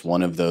 anger is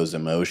one of those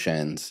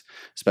emotions,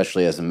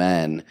 especially as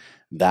men,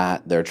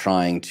 that they're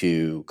trying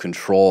to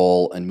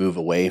control and move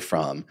away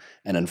from.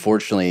 And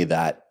unfortunately,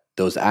 that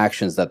those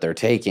actions that they're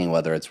taking,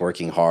 whether it's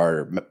working hard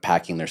or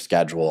packing their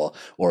schedule,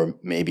 or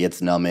maybe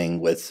it's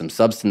numbing with some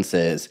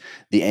substances,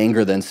 the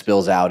anger then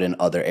spills out in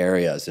other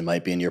areas. It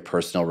might be in your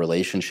personal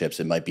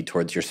relationships. It might be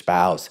towards your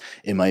spouse.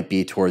 It might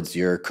be towards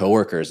your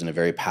coworkers in a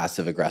very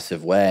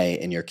passive-aggressive way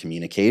in your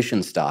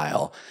communication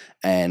style.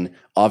 And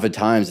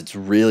oftentimes it's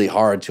really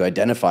hard to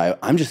identify,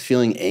 I'm just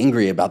feeling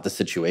angry about the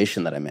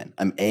situation that I'm in.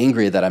 I'm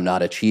angry that I'm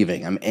not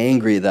achieving. I'm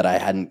angry that I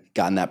hadn't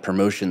gotten that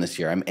promotion this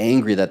year. I'm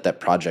angry that that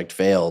project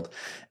failed.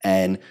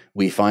 And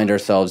we find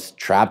ourselves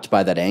trapped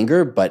by that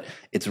anger, but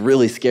it's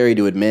really scary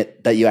to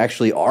admit that you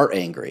actually are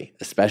angry,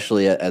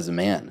 especially as a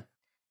man.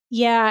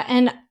 Yeah,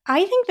 and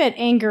I think that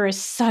anger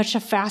is such a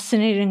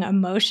fascinating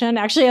emotion.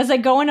 Actually, as I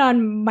go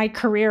on my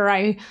career,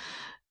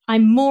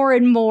 I'm more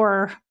and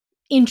more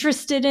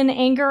interested in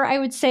anger, I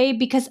would say,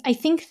 because I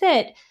think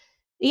that,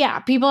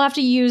 people have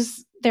to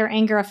use their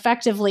anger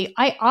effectively.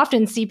 I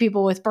often see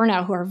people with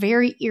burnout who are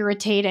very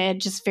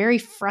irritated, just very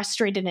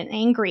frustrated and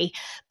angry.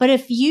 But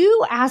if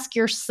you ask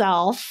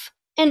yourself,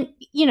 and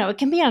it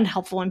can be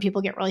unhelpful when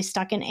people get really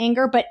stuck in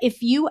anger, but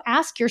if you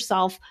ask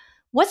yourself,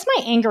 what's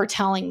my anger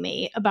telling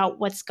me about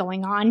what's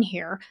going on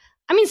here?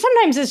 I mean,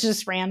 sometimes it's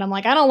just random.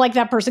 Like, I don't like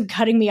that person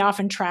cutting me off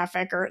in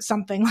traffic or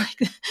something like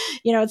that.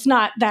 It's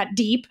not that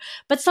deep,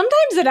 but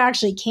sometimes it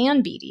actually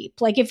can be deep.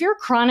 Like if you're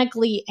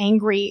chronically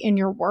angry in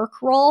your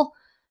work role,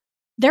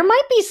 there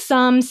might be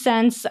some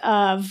sense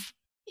of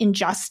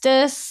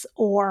injustice,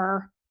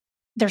 or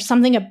there's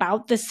something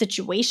about this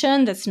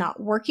situation that's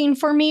not working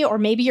for me, or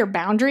maybe your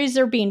boundaries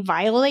are being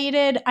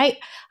violated. I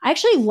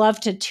actually love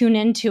to tune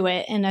into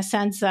it in a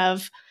sense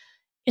of,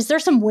 is there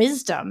some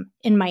wisdom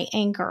in my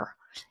anger?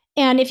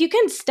 And if you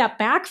can step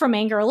back from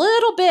anger a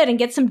little bit and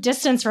get some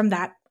distance from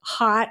that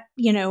hot,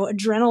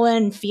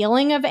 adrenaline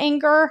feeling of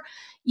anger,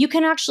 you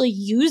can actually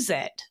use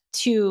it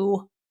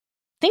to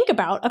think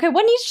about, okay,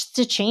 what needs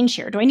to change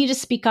here? Do I need to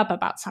speak up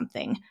about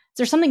something? Is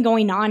there something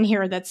going on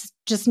here that's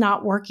just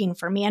not working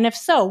for me? And if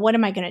so, what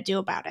am I going to do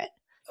about it?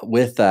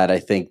 With that, I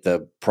think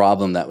the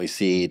problem that we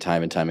see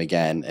time and time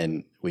again,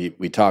 and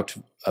we talked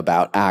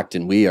about ACT,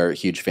 and we are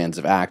huge fans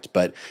of ACT,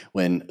 but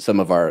when some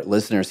of our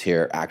listeners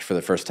hear ACT for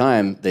the first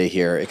time, they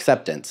hear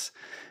acceptance.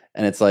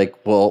 And it's like,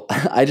 well,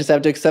 I just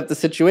have to accept the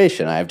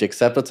situation. I have to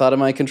accept what's out of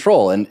my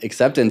control. And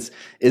acceptance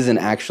isn't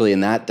actually, in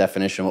that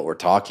definition, what we're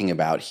talking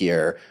about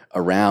here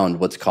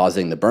around what's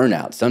causing the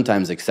burnout.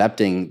 Sometimes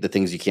accepting the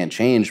things you can't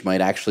change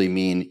might actually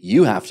mean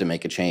you have to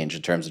make a change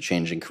in terms of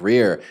changing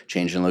career,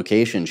 changing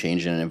location,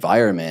 changing an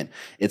environment.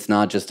 It's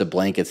not just a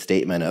blanket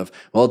statement of,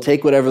 well,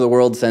 take whatever the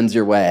world sends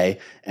your way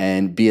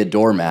and be a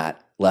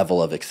doormat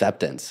level of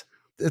acceptance.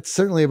 It's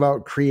certainly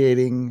about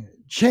creating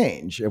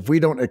change. If we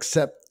don't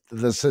accept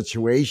the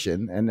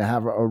situation and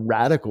have a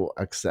radical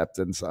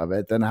acceptance of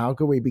it, then how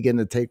can we begin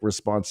to take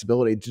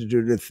responsibility to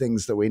do the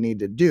things that we need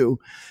to do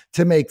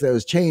to make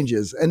those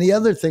changes? And the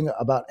other thing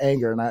about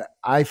anger, and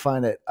I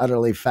find it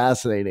utterly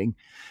fascinating,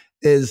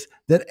 is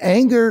that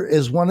anger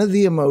is one of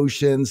the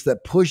emotions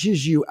that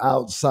pushes you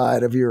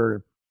outside of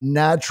your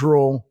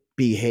natural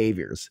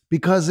behaviors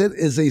because it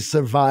is a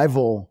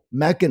survival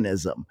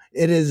mechanism.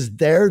 It is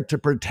there to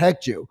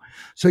protect you.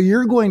 So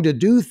you're going to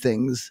do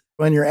things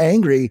when you're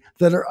angry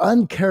that are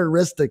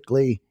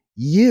uncharacteristically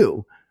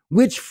you,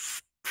 which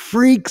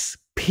freaks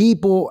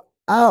people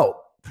out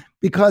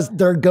because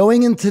they're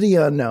going into the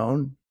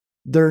unknown.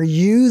 They're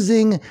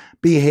using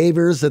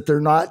behaviors that they're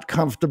not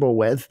comfortable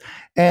with,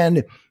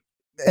 and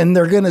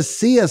they're going to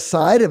see a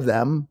side of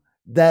them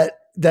that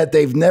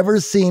they've never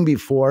seen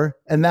before,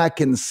 and that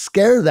can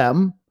scare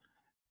them.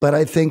 But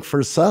I think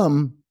for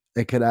some,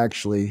 it could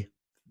actually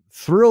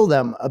thrill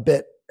them a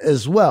bit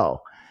as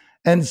well.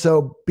 And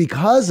so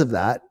because of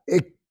that,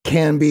 it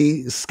can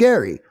be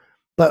scary.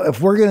 But if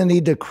we're going to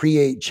need to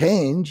create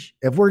change,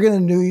 if we're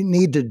going to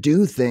need to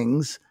do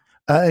things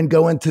and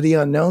go into the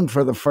unknown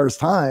for the first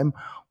time,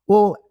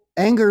 well,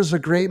 anger is a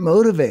great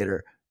motivator.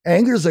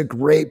 Anger is a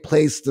great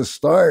place to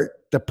start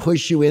to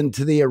push you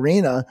into the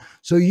arena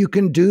so you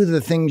can do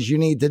the things you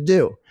need to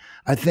do.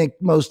 I think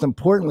most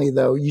importantly,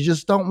 though, you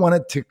just don't want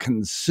it to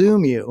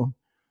consume you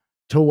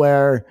to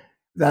where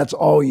that's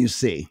all you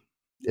see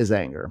is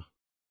anger.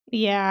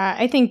 Yeah,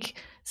 I think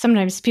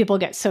sometimes people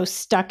get so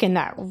stuck in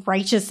that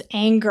righteous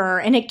anger,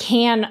 and it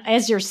can,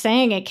 as you're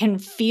saying, it can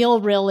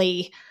feel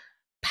really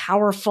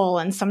powerful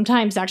and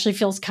sometimes actually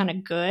feels kind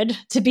of good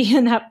to be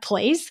in that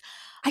place.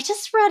 I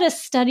just read a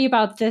study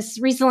about this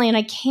recently, and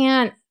I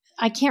can't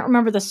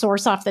remember the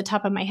source off the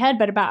top of my head,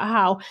 but about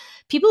how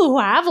people who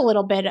have a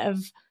little bit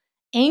of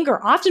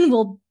anger often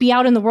will be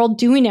out in the world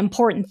doing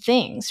important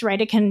things, right?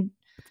 It can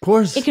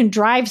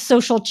drive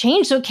social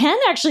change. So it can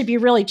actually be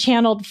really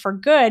channeled for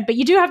good, but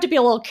you do have to be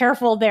a little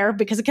careful there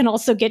because it can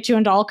also get you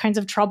into all kinds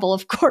of trouble.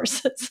 Of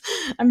course,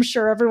 I'm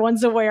sure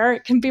everyone's aware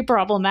it can be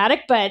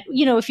problematic, but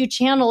if you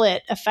channel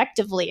it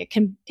effectively, it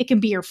can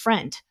be your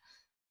friend.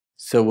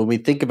 So when we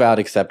think about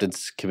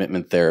acceptance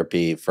commitment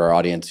therapy, for our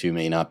audience who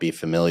may not be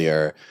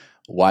familiar,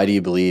 why do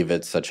you believe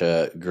it's such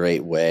a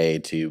great way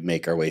to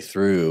make our way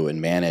through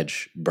and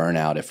manage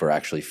burnout if we're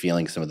actually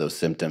feeling some of those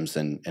symptoms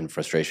and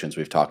frustrations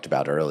we've talked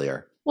about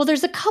earlier? Well,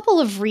 there's a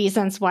couple of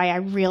reasons why I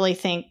really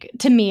think,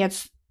 to me,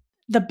 it's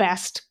the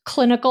best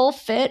clinical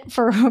fit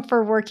for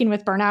working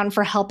with burnout and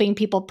for helping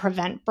people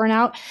prevent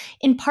burnout,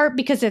 in part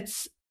because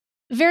it's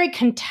very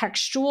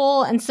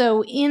contextual. And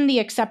so in the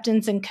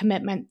acceptance and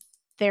commitment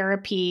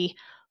therapy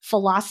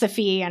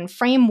philosophy and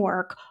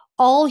framework,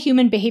 all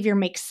human behavior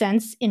makes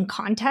sense in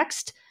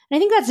context. And I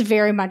think that's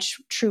very much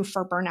true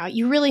for burnout.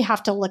 You really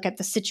have to look at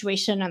the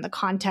situation and the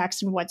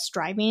context and what's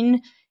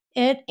driving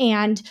it.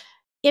 And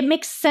it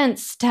makes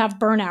sense to have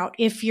burnout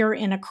if you're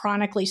in a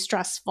chronically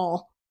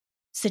stressful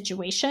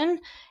situation.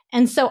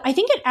 And so I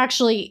think it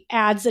actually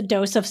adds a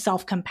dose of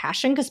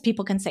self-compassion because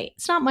people can say,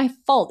 it's not my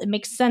fault. It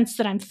makes sense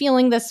that I'm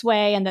feeling this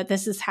way and that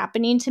this is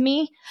happening to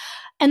me.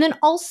 And then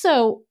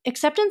also,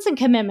 acceptance and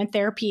commitment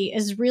therapy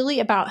is really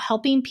about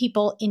helping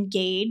people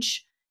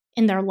engage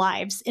in their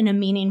lives in a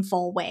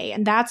meaningful way.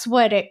 And that's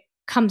what it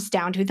comes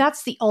down to.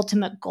 That's the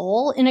ultimate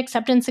goal in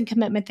acceptance and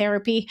commitment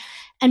therapy.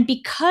 And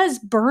because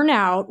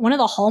burnout, one of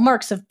the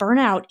hallmarks of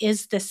burnout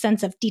is this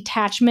sense of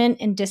detachment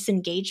and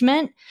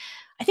disengagement,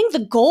 I think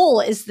the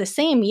goal is the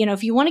same.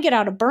 If you want to get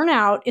out of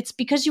burnout, it's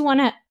because you want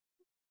to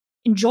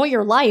enjoy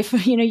your life.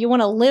 You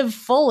want to live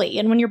fully.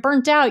 And when you're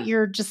burnt out,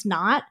 you're just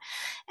not.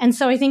 And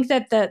so I think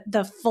that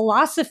the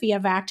philosophy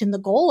of ACT and the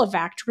goal of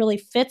ACT really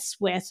fits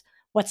with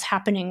what's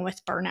happening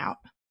with burnout.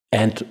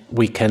 And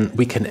we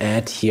can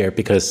add here,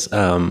 because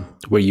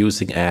we're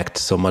using ACT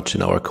so much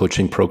in our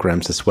coaching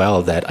programs as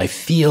well, that I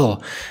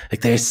feel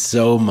like there's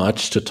so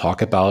much to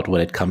talk about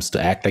when it comes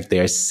to ACT. Like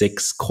there are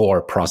 6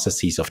 core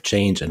processes of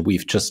change, and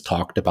we've just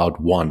talked about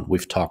one.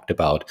 We've talked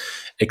about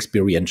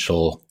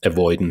experiential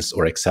avoidance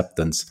or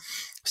acceptance.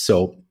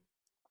 So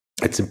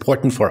it's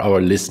important for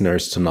our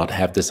listeners to not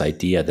have this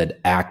idea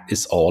that ACT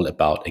is all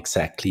about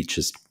exactly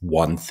just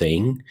one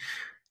thing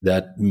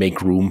that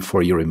make room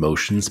for your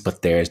emotions,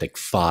 but there's like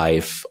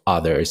 5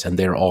 others, and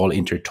they're all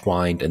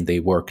intertwined and they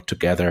work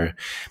together.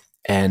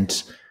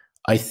 And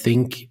I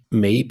think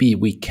maybe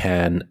we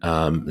can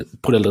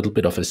put a little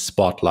bit of a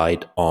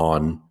spotlight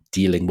on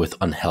dealing with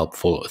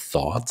unhelpful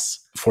thoughts.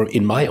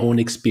 In my own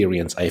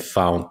experience, I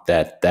found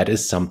that that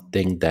is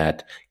something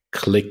that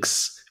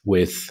clicks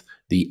with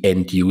the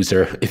end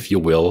user, if you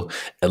will,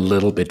 a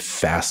little bit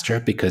faster,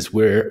 because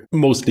we're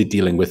mostly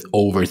dealing with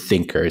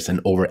overthinkers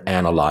and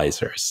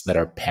overanalyzers that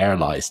are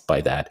paralyzed by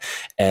that.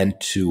 And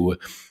to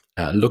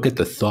look at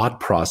the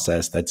thought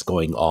process that's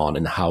going on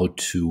and how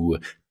to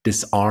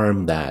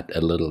disarm that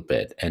a little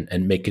bit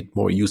and make it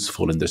more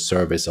useful in the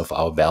service of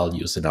our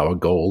values and our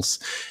goals.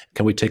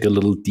 Can we take a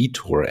little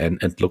detour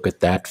and look at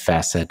that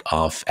facet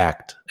of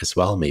ACT as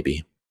well,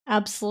 maybe?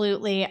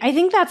 Absolutely. I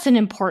think that's an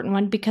important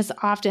one, because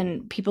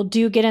often people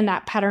do get in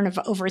that pattern of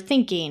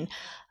overthinking,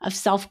 of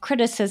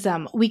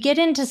self-criticism. We get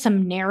into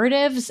some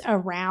narratives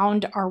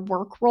around our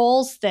work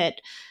roles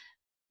that,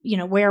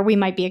 where we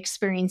might be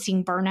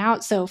experiencing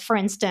burnout. So for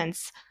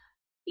instance,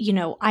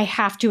 I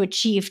have to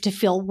achieve to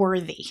feel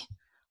worthy.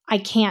 I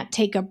can't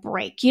take a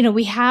break.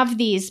 We have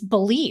these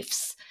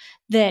beliefs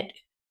that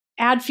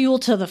add fuel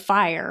to the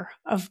fire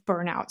of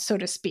burnout, so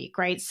to speak,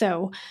 right?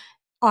 So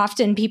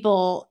often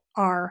people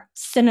are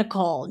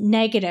cynical,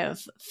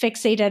 negative,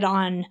 fixated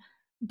on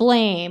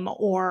blame,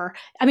 or,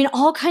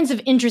 all kinds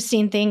of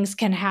interesting things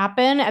can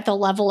happen at the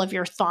level of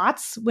your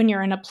thoughts when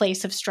you're in a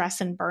place of stress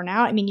and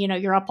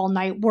burnout. You're up all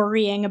night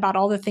worrying about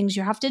all the things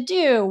you have to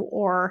do,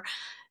 or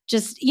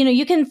just,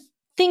 you can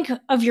think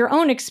of your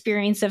own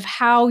experience of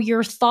how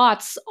your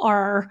thoughts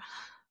are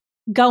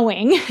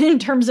going in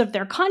terms of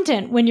their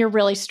content when you're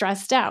really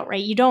stressed out,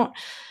 right? You don't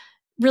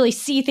really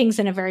see things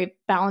in a very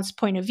balanced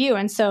point of view.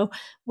 And so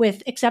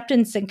with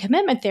acceptance and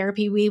commitment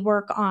therapy, we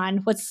work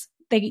on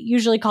they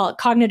usually call it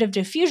cognitive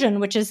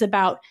diffusion, which is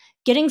about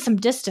getting some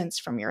distance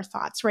from your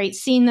thoughts, right?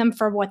 Seeing them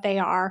for what they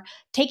are,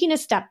 taking a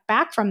step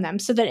back from them,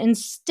 so that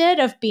instead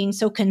of being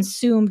so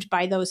consumed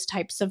by those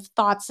types of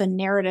thoughts and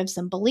narratives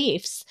and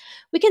beliefs,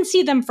 we can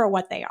see them for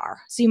what they are.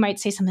 So you might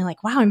say something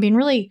like, wow, I'm being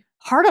really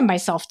hard on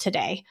myself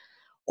today.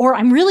 Or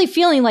I'm really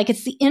feeling like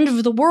it's the end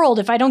of the world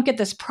if I don't get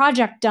this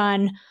project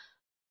done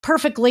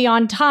perfectly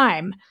on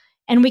time.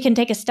 And we can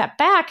take a step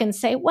back and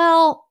say,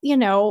 well,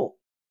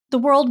 the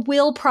world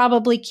will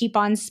probably keep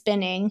on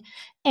spinning,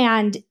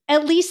 and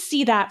at least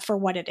see that for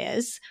what it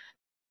is.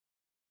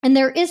 And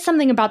there is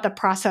something about the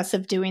process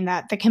of doing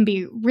that can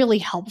be really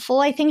helpful,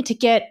 I think, to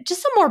get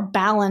just a more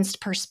balanced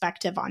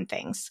perspective on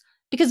things.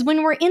 Because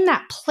when we're in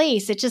that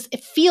place,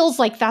 it feels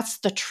like that's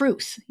the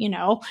truth,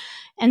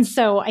 And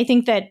so I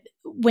think that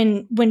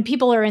when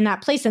people are in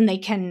that place and they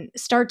can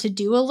start to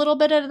do a little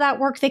bit of that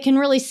work, they can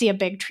really see a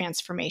big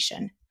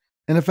transformation.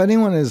 And if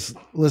anyone is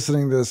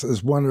listening to this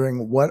is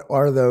wondering, what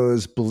are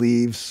those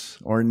beliefs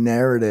or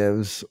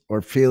narratives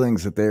or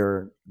feelings that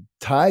they're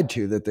tied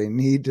to that they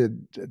need to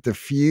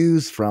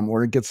diffuse from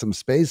or get some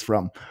space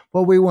from?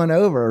 Well, we went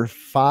over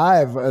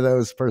 5 of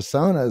those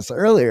personas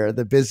earlier: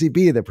 the busy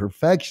bee, the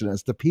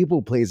perfectionist, the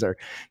people pleaser.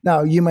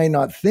 Now, you may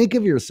not think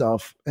of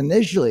yourself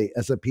initially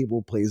as a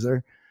people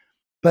pleaser,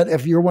 but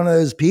if you're one of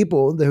those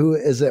people who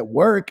is at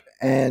work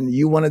and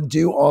you want to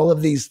do all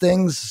of these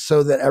things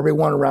so that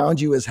everyone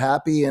around you is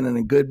happy and in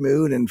a good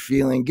mood and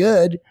feeling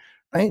good,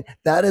 right?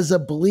 That is a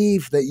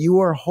belief that you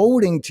are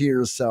holding to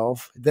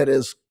yourself that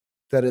is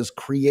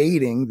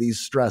creating these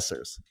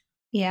stressors.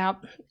 Yeah.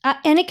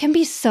 And it can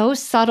be so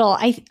subtle.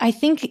 I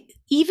think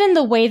even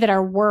the way that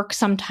our work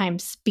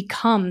sometimes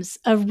becomes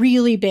a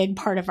really big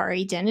part of our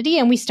identity,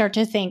 and we start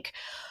to think,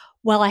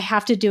 well, I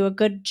have to do a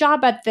good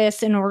job at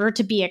this in order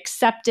to be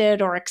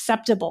accepted or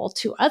acceptable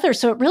to others.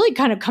 So it really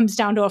kind of comes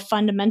down to a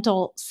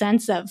fundamental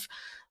sense of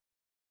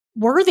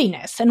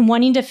worthiness and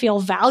wanting to feel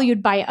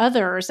valued by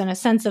others and a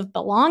sense of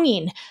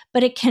belonging.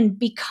 But it can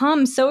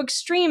become so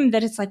extreme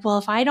that it's like, well,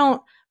 if I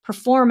don't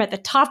perform at the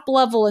top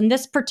level in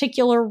this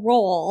particular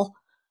role,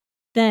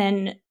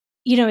 then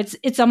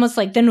it's almost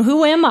like, then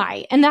who am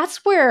I? And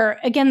that's where,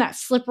 again, that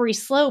slippery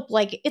slope,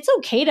 like, it's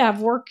okay to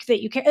have work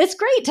that you care. It's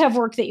great to have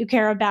work that you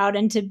care about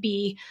and to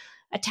be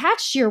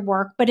attached to your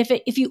work. But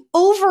if you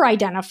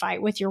over-identify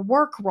with your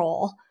work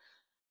role,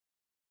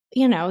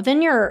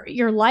 then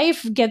your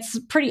life gets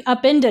pretty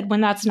upended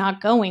when that's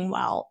not going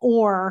well,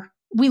 or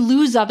we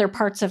lose other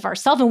parts of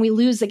ourselves, and we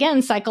lose,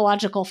 again,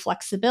 psychological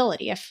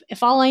flexibility.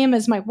 If all I am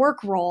is my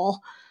work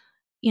role,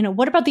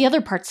 what about the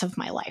other parts of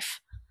my life?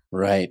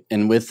 Right.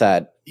 And with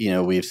that,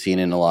 we've seen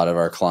in a lot of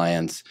our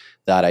clients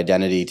that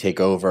identity take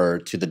over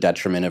to the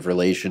detriment of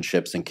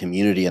relationships and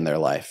community in their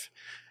life.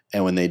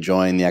 And when they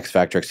join the X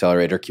Factor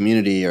Accelerator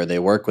community or they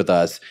work with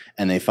us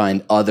and they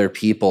find other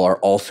people are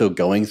also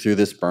going through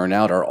this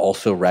burnout, are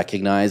also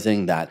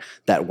recognizing that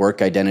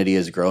work identity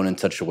has grown in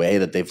such a way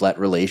that they've let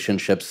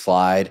relationships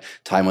slide,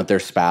 time with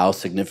their spouse,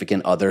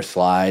 significant other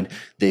slide.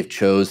 They've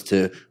chose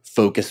to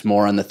focus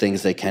more on the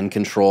things they can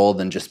control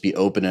than just be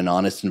open and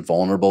honest and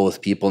vulnerable with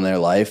people in their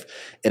life.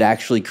 It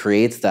actually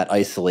creates that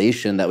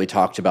isolation that we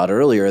talked about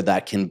earlier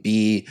that can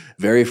be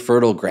very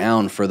fertile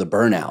ground for the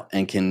burnout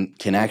and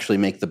can actually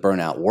make the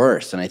burnout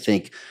worse. And I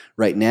think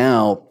right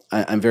now,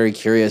 I'm very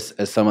curious,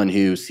 as someone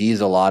who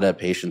sees a lot of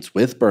patients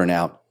with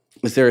burnout,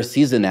 is there a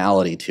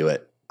seasonality to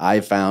it? I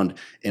found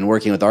in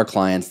working with our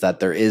clients that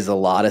there is a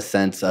lot of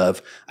sense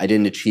of, I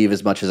didn't achieve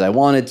as much as I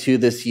wanted to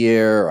this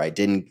year, or I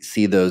didn't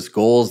see those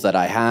goals that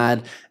I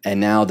had. And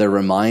now they're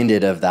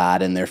reminded of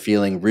that and they're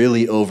feeling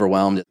really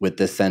overwhelmed with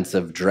this sense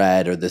of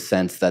dread or the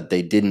sense that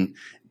they didn't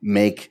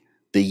make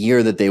the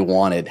year that they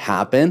wanted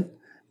happen.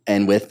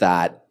 And with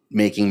that,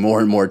 making more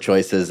and more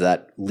choices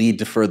that lead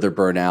to further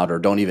burnout or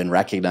don't even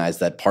recognize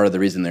that part of the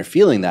reason they're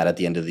feeling that at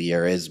the end of the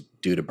year is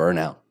due to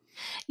burnout.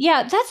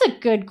 Yeah, that's a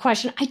good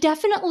question. I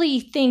definitely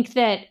think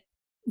that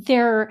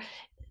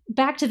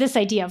back to this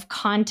idea of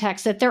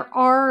context, that there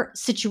are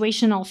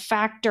situational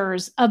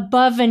factors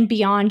above and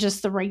beyond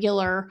just the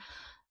regular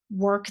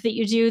work that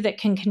you do that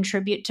can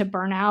contribute to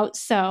burnout.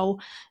 So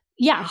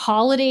yeah,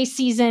 holiday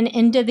season,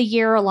 end of the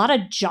year, a lot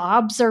of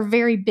jobs are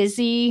very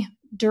busy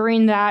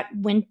during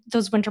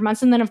those winter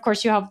months. And then of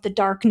course you have the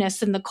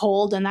darkness and the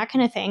cold and that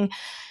kind of thing.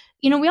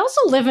 We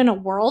also live in a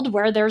world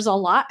where there's a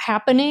lot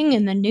happening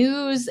in the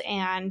news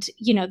and,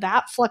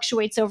 that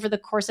fluctuates over the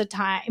course of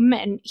time.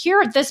 And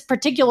here at this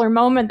particular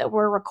moment that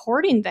we're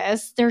recording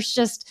this,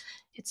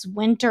 it's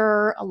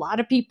winter. A lot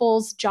of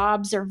people's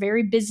jobs are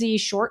very busy,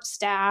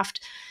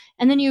 short-staffed.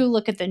 And then you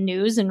look at the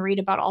news and read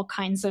about all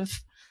kinds of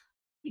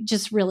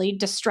just really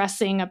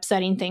distressing,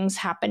 upsetting things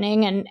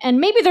happening. And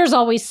maybe there's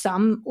always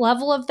some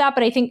level of that,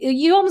 but I think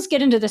you almost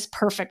get into this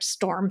perfect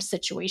storm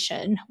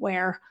situation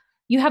where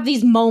you have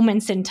these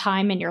moments in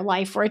time in your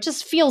life where it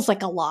just feels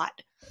like a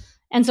lot.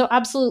 And so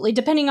absolutely,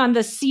 depending on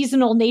the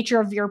seasonal nature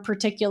of your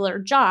particular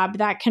job,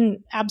 that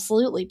can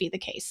absolutely be the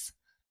case.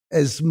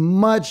 As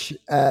much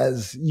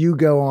as you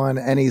go on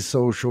any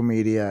social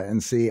media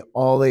and see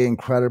all the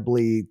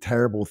incredibly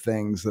terrible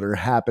things that are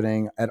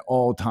happening at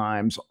all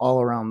times, all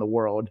around the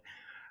world,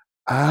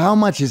 how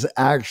much is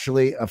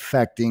actually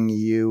affecting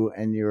you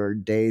and your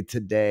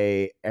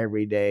day-to-day,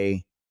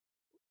 everyday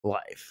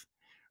life?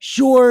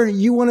 Sure,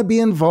 you want to be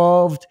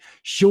involved.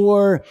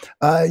 Sure,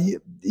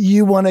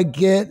 you want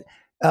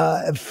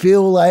to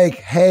feel like,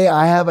 hey,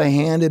 I have a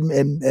hand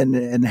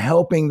in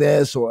helping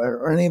this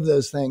or any of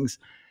those things.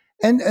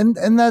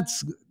 And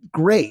that's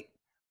great.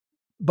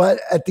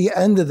 But at the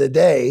end of the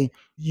day,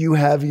 you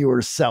have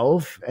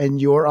yourself and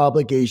your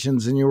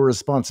obligations and your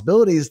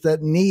responsibilities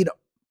that need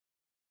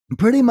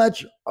pretty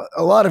much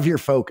a lot of your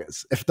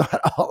focus, if not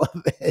all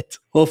of it.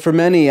 Well, for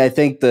many, I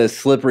think the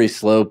slippery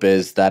slope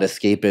is that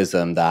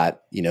escapism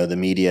that, the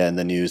media and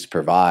the news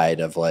provide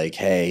of like,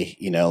 hey,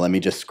 let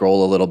me just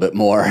scroll a little bit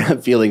more.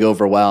 I'm feeling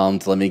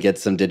overwhelmed. Let me get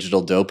some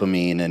digital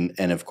dopamine.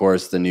 And of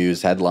course, the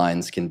news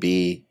headlines can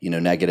be,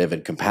 negative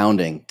and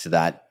compounding to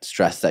that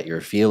stress that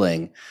you're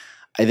feeling.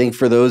 I think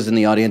for those in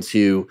the audience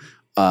who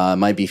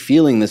might be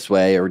feeling this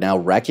way or now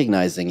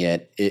recognizing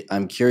it,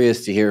 I'm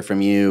curious to hear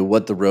from you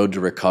what the road to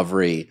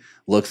recovery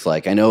looks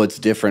like. I know it's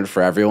different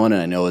for everyone,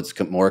 and I know it's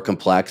more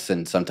complex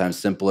and sometimes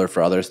simpler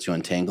for others to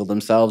untangle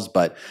themselves.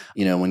 But,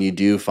 when you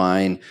do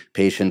find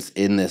patients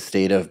in this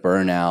state of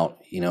burnout,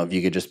 if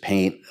you could just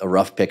paint a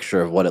rough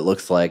picture of what it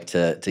looks like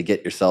to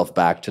get yourself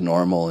back to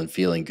normal and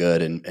feeling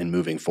good and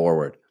moving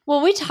forward.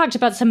 Well, we talked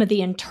about some of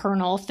the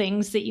internal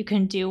things that you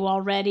can do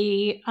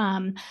already.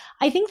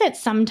 I think that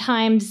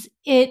sometimes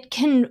it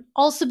can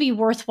also be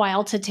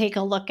worthwhile to take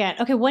a look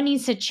at, okay, what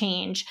needs to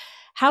change?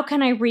 How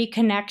can I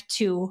reconnect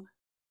to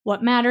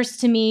what matters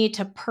to me,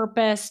 to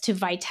purpose, to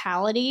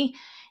vitality?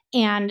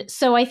 And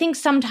so I think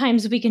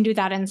sometimes we can do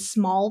that in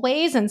small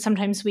ways, and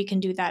sometimes we can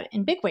do that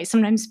in big ways.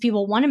 Sometimes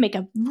people want to make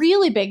a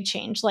really big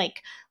change,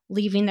 like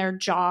leaving their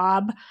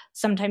job.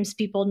 Sometimes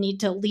people need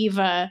to leave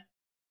a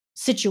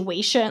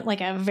situation,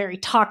 like a very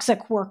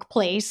toxic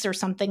workplace or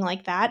something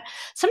like that.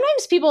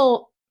 Sometimes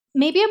people,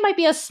 maybe it might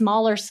be a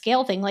smaller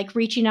scale thing, like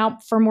reaching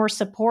out for more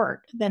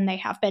support than they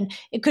have been.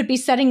 It could be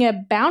setting a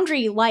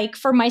boundary, like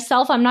for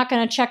myself, I'm not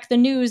going to check the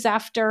news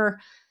after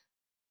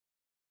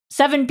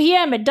 7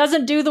 p.m. It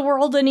doesn't do the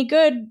world any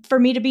good for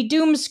me to be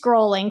doom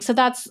scrolling. So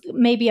that's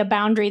maybe a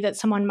boundary that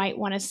someone might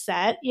want to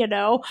set,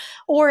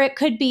 or it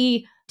could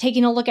be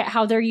taking a look at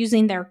how they're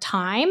using their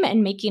time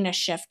and making a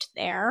shift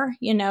there.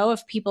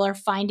 If people are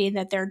finding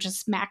that they're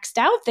just maxed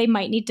out, they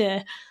might need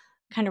to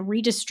kind of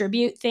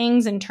redistribute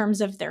things in terms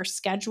of their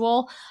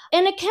schedule.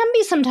 And it can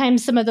be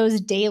sometimes some of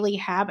those daily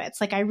habits.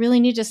 Like, I really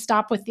need to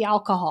stop with the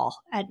alcohol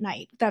at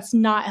night. That's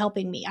not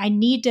helping me. I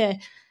need to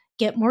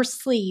get more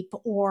sleep,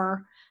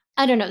 or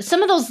I don't know,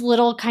 some of those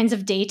little kinds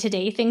of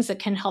day-to-day things that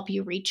can help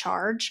you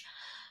recharge.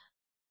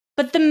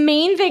 But the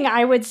main thing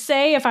I would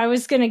say, if I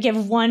was going to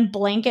give one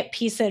blanket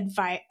piece of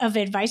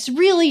advice,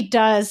 really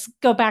does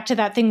go back to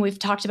that thing we've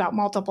talked about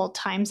multiple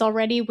times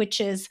already,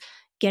 which is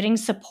getting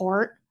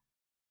support.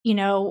 You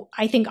know,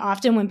 I think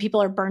often when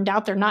people are burned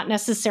out, they're not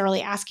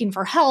necessarily asking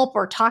for help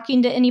or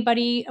talking to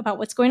anybody about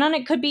what's going on.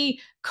 It could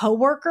be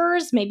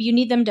coworkers. Maybe you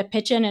need them to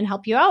pitch in and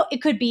help you out.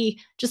 It could be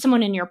just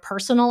someone in your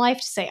personal life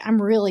to say, I'm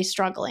really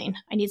struggling.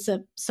 I need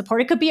some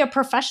support. It could be a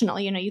professional.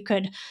 You know, you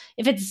could,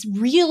 if it's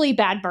really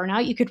bad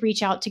burnout, you could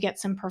reach out to get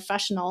some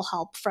professional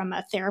help from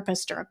a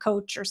therapist or a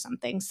coach or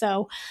something.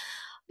 So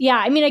yeah,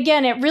 I mean,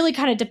 again, it really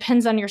kind of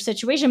depends on your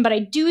situation, but I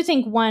do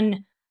think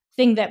one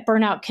thing that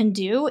burnout can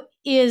do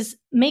is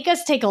make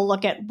us take a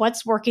look at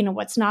what's working and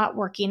what's not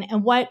working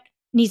and what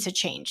needs to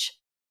change.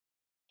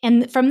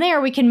 And from there,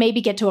 we can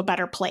maybe get to a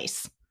better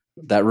place.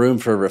 That room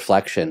for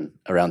reflection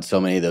around so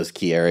many of those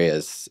key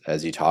areas,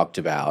 as you talked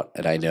about.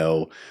 And I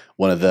know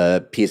one of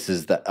the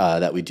pieces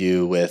that we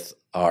do with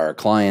our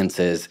clients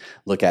is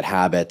look at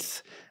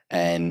habits.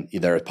 And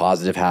there are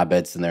positive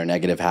habits and there are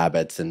negative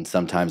habits. And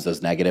sometimes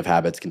those negative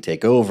habits can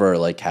take over,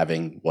 like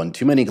having one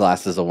too many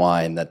glasses of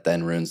wine that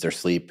then ruins their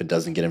sleep and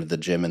doesn't get into the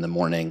gym in the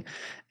morning.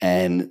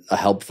 And a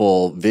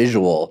helpful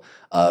visual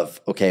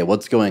of, okay,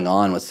 what's going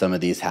on with some of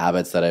these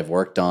habits that I've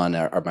worked on?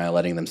 Am I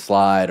letting them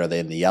slide? Are they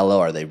in the yellow?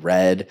 Are they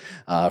red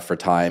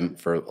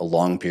for a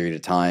long period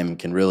of time?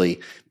 Can really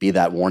be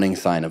that warning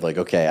sign of like,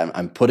 okay,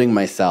 I'm putting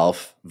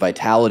myself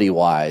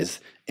vitality-wise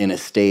in a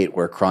state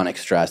where chronic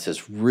stress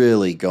is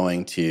really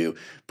going to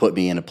put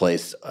me in a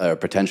place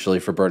potentially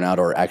for burnout,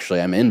 or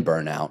actually I'm in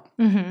burnout.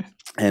 Mm-hmm.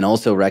 And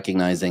also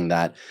recognizing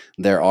that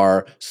there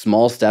are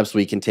small steps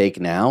we can take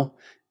now.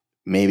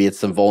 Maybe it's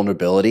some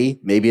vulnerability.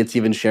 Maybe it's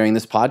even sharing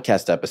this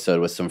podcast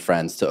episode with some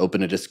friends to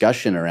open a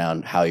discussion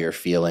around how you're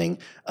feeling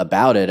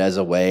about it as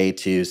a way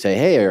to say,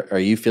 hey, are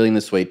you feeling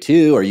this way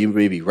too? Are you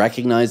maybe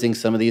recognizing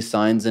some of these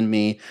signs in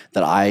me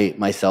that I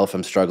myself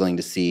am struggling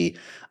to see?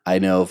 I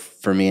know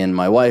for me and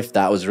my wife,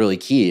 that was really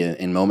key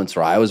in moments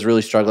where I was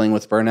really struggling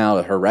with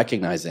burnout, her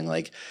recognizing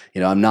like,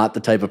 you know, I'm not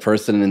the type of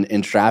person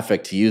in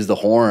traffic to use the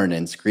horn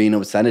and scream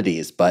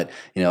obscenities, but,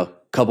 you know,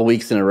 couple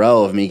weeks in a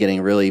row of me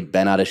getting really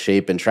bent out of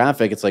shape in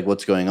traffic, it's like,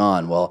 what's going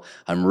on? Well,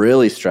 I'm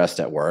really stressed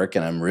at work,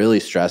 and I'm really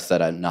stressed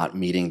that I'm not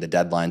meeting the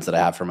deadlines that I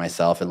have for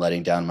myself and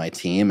letting down my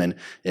team. And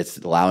it's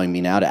allowing me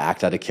now to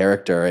act out of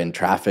character in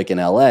traffic in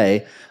LA.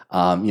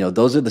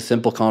 Those are the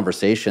simple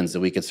conversations that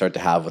we could start to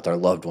have with our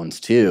loved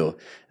ones too.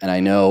 And I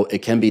know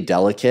it can be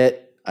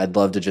delicate. I'd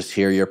love to just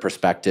hear your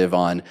perspective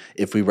on,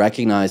 if we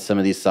recognize some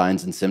of these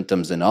signs and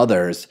symptoms in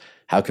others,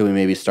 how can we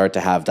maybe start to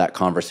have that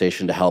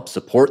conversation to help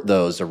support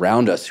those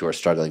around us who are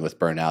struggling with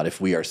burnout if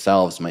we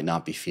ourselves might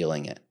not be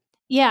feeling it?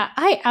 Yeah,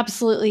 I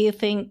absolutely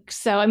think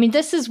so. I mean,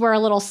 this is where a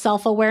little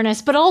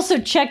self-awareness, but also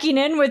checking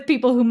in with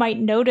people who might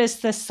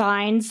notice the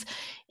signs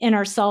in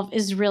ourselves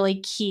is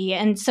really key.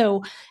 And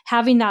so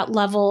having that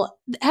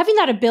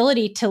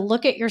ability to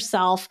look at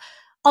yourself.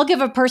 I'll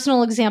give a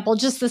personal example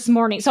just this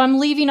morning. So I'm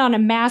leaving on a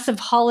massive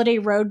holiday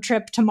road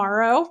trip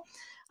tomorrow.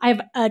 I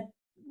have a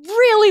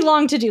really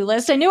long to-do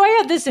list. I knew I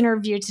had this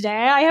interview today.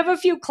 I have a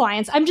few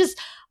clients.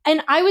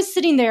 And I was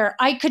sitting there,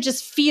 I could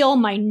just feel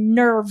my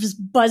nerves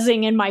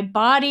buzzing in my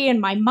body,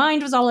 and my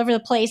mind was all over the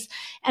place.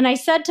 And I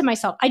said to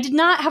myself, I did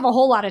not have a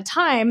whole lot of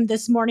time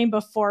this morning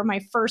before my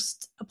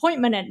first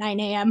appointment at 9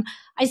 a.m.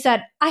 I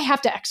said, I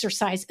have to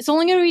exercise. It's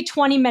only going to be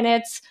 20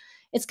 minutes.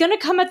 It's going to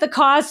come at the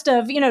cost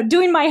of,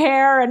 doing my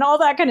hair and all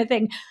that kind of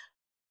thing.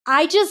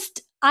 I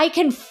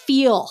can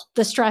feel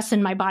the stress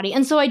in my body.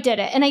 And so I did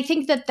it. And I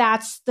think that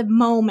that's the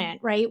moment,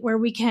 right, where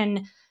we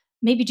can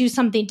maybe do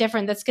something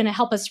different that's going to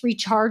help us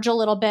recharge a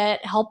little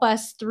bit, help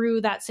us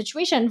through that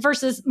situation,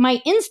 versus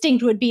my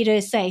instinct would be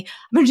to say,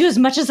 I'm going to do as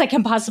much as I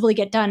can possibly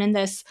get done in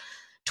this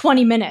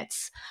 20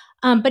 minutes.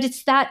 But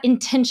it's that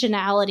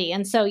intentionality.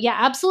 And so, yeah,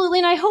 absolutely.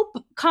 And I hope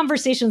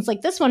conversations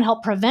like this one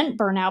help prevent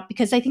burnout,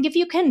 because I think if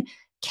you can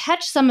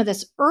catch some of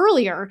this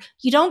earlier,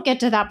 you don't get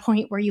to that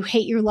point where you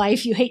hate your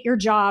life, you hate your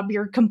job,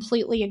 you're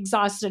completely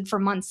exhausted for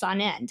months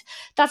on end.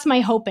 That's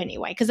my hope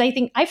anyway, because I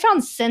think I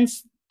found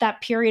since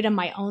that period in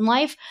my own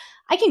life,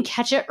 I can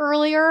catch it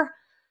earlier,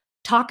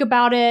 talk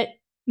about it,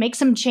 make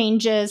some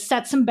changes,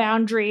 set some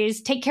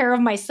boundaries, take care of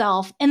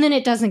myself, and then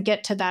it doesn't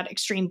get to that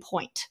extreme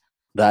point.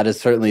 That is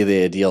certainly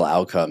the ideal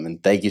outcome.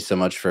 And thank you so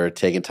much for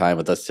taking time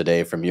with us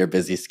today from your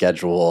busy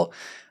schedule.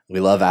 We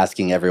love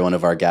asking every one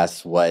of our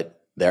guests what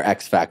their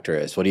X factor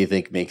is. What do you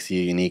think makes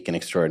you unique and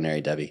extraordinary,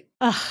 Debbie?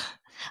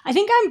 I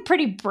think I'm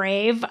pretty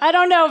brave. I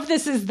don't know if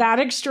this is that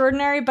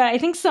extraordinary, but I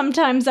think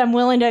sometimes I'm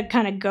willing to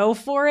kind of go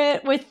for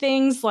it with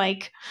things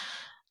like,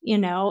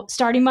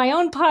 starting my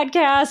own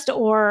podcast,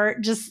 or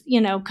just,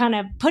 kind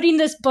of putting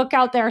this book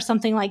out there or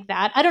something like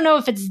that. I don't know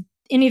if it's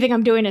anything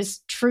I'm doing is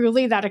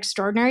truly that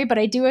extraordinary, but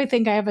I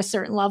think I have a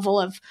certain level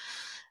of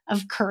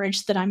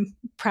courage that I'm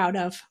proud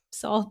of.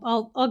 So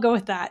I'll go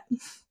with that.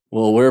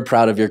 Well, we're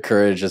proud of your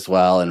courage as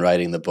well in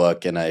writing the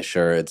book, and I'm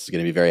sure it's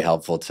going to be very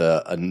helpful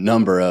to a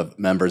number of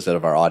members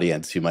of our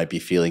audience who might be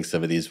feeling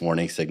some of these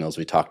warning signals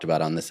we talked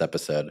about on this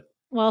episode.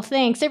 Well,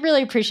 thanks. I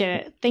really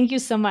appreciate it. Thank you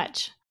so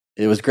much.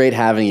 It was great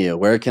having you.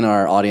 Where can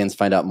our audience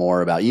find out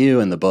more about you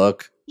and the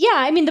book? Yeah,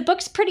 I mean, the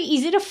book's pretty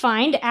easy to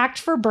find, Act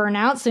for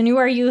Burnout, so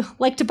anywhere you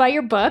like to buy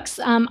your books.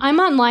 I'm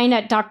online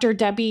at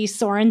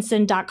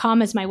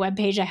drdebbysorensen.com is my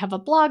webpage. I have a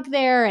blog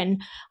there,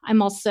 and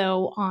I'm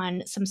also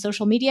on some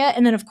social media.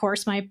 And then, of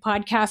course, my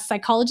podcast,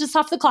 Psychologists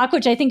Off the Clock,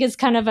 which I think is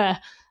kind of a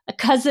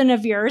cousin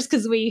of yours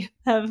because we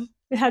have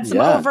had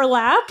some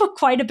overlap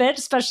quite a bit,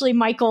 especially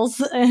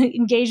Michael's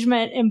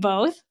engagement in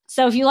both.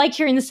 So if you like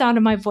hearing the sound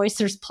of my voice,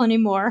 there's plenty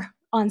more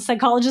on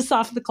Psychologists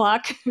Off the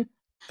Clock.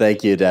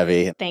 Thank you,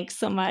 Debbie. Thanks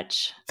so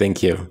much.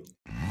 Thank you.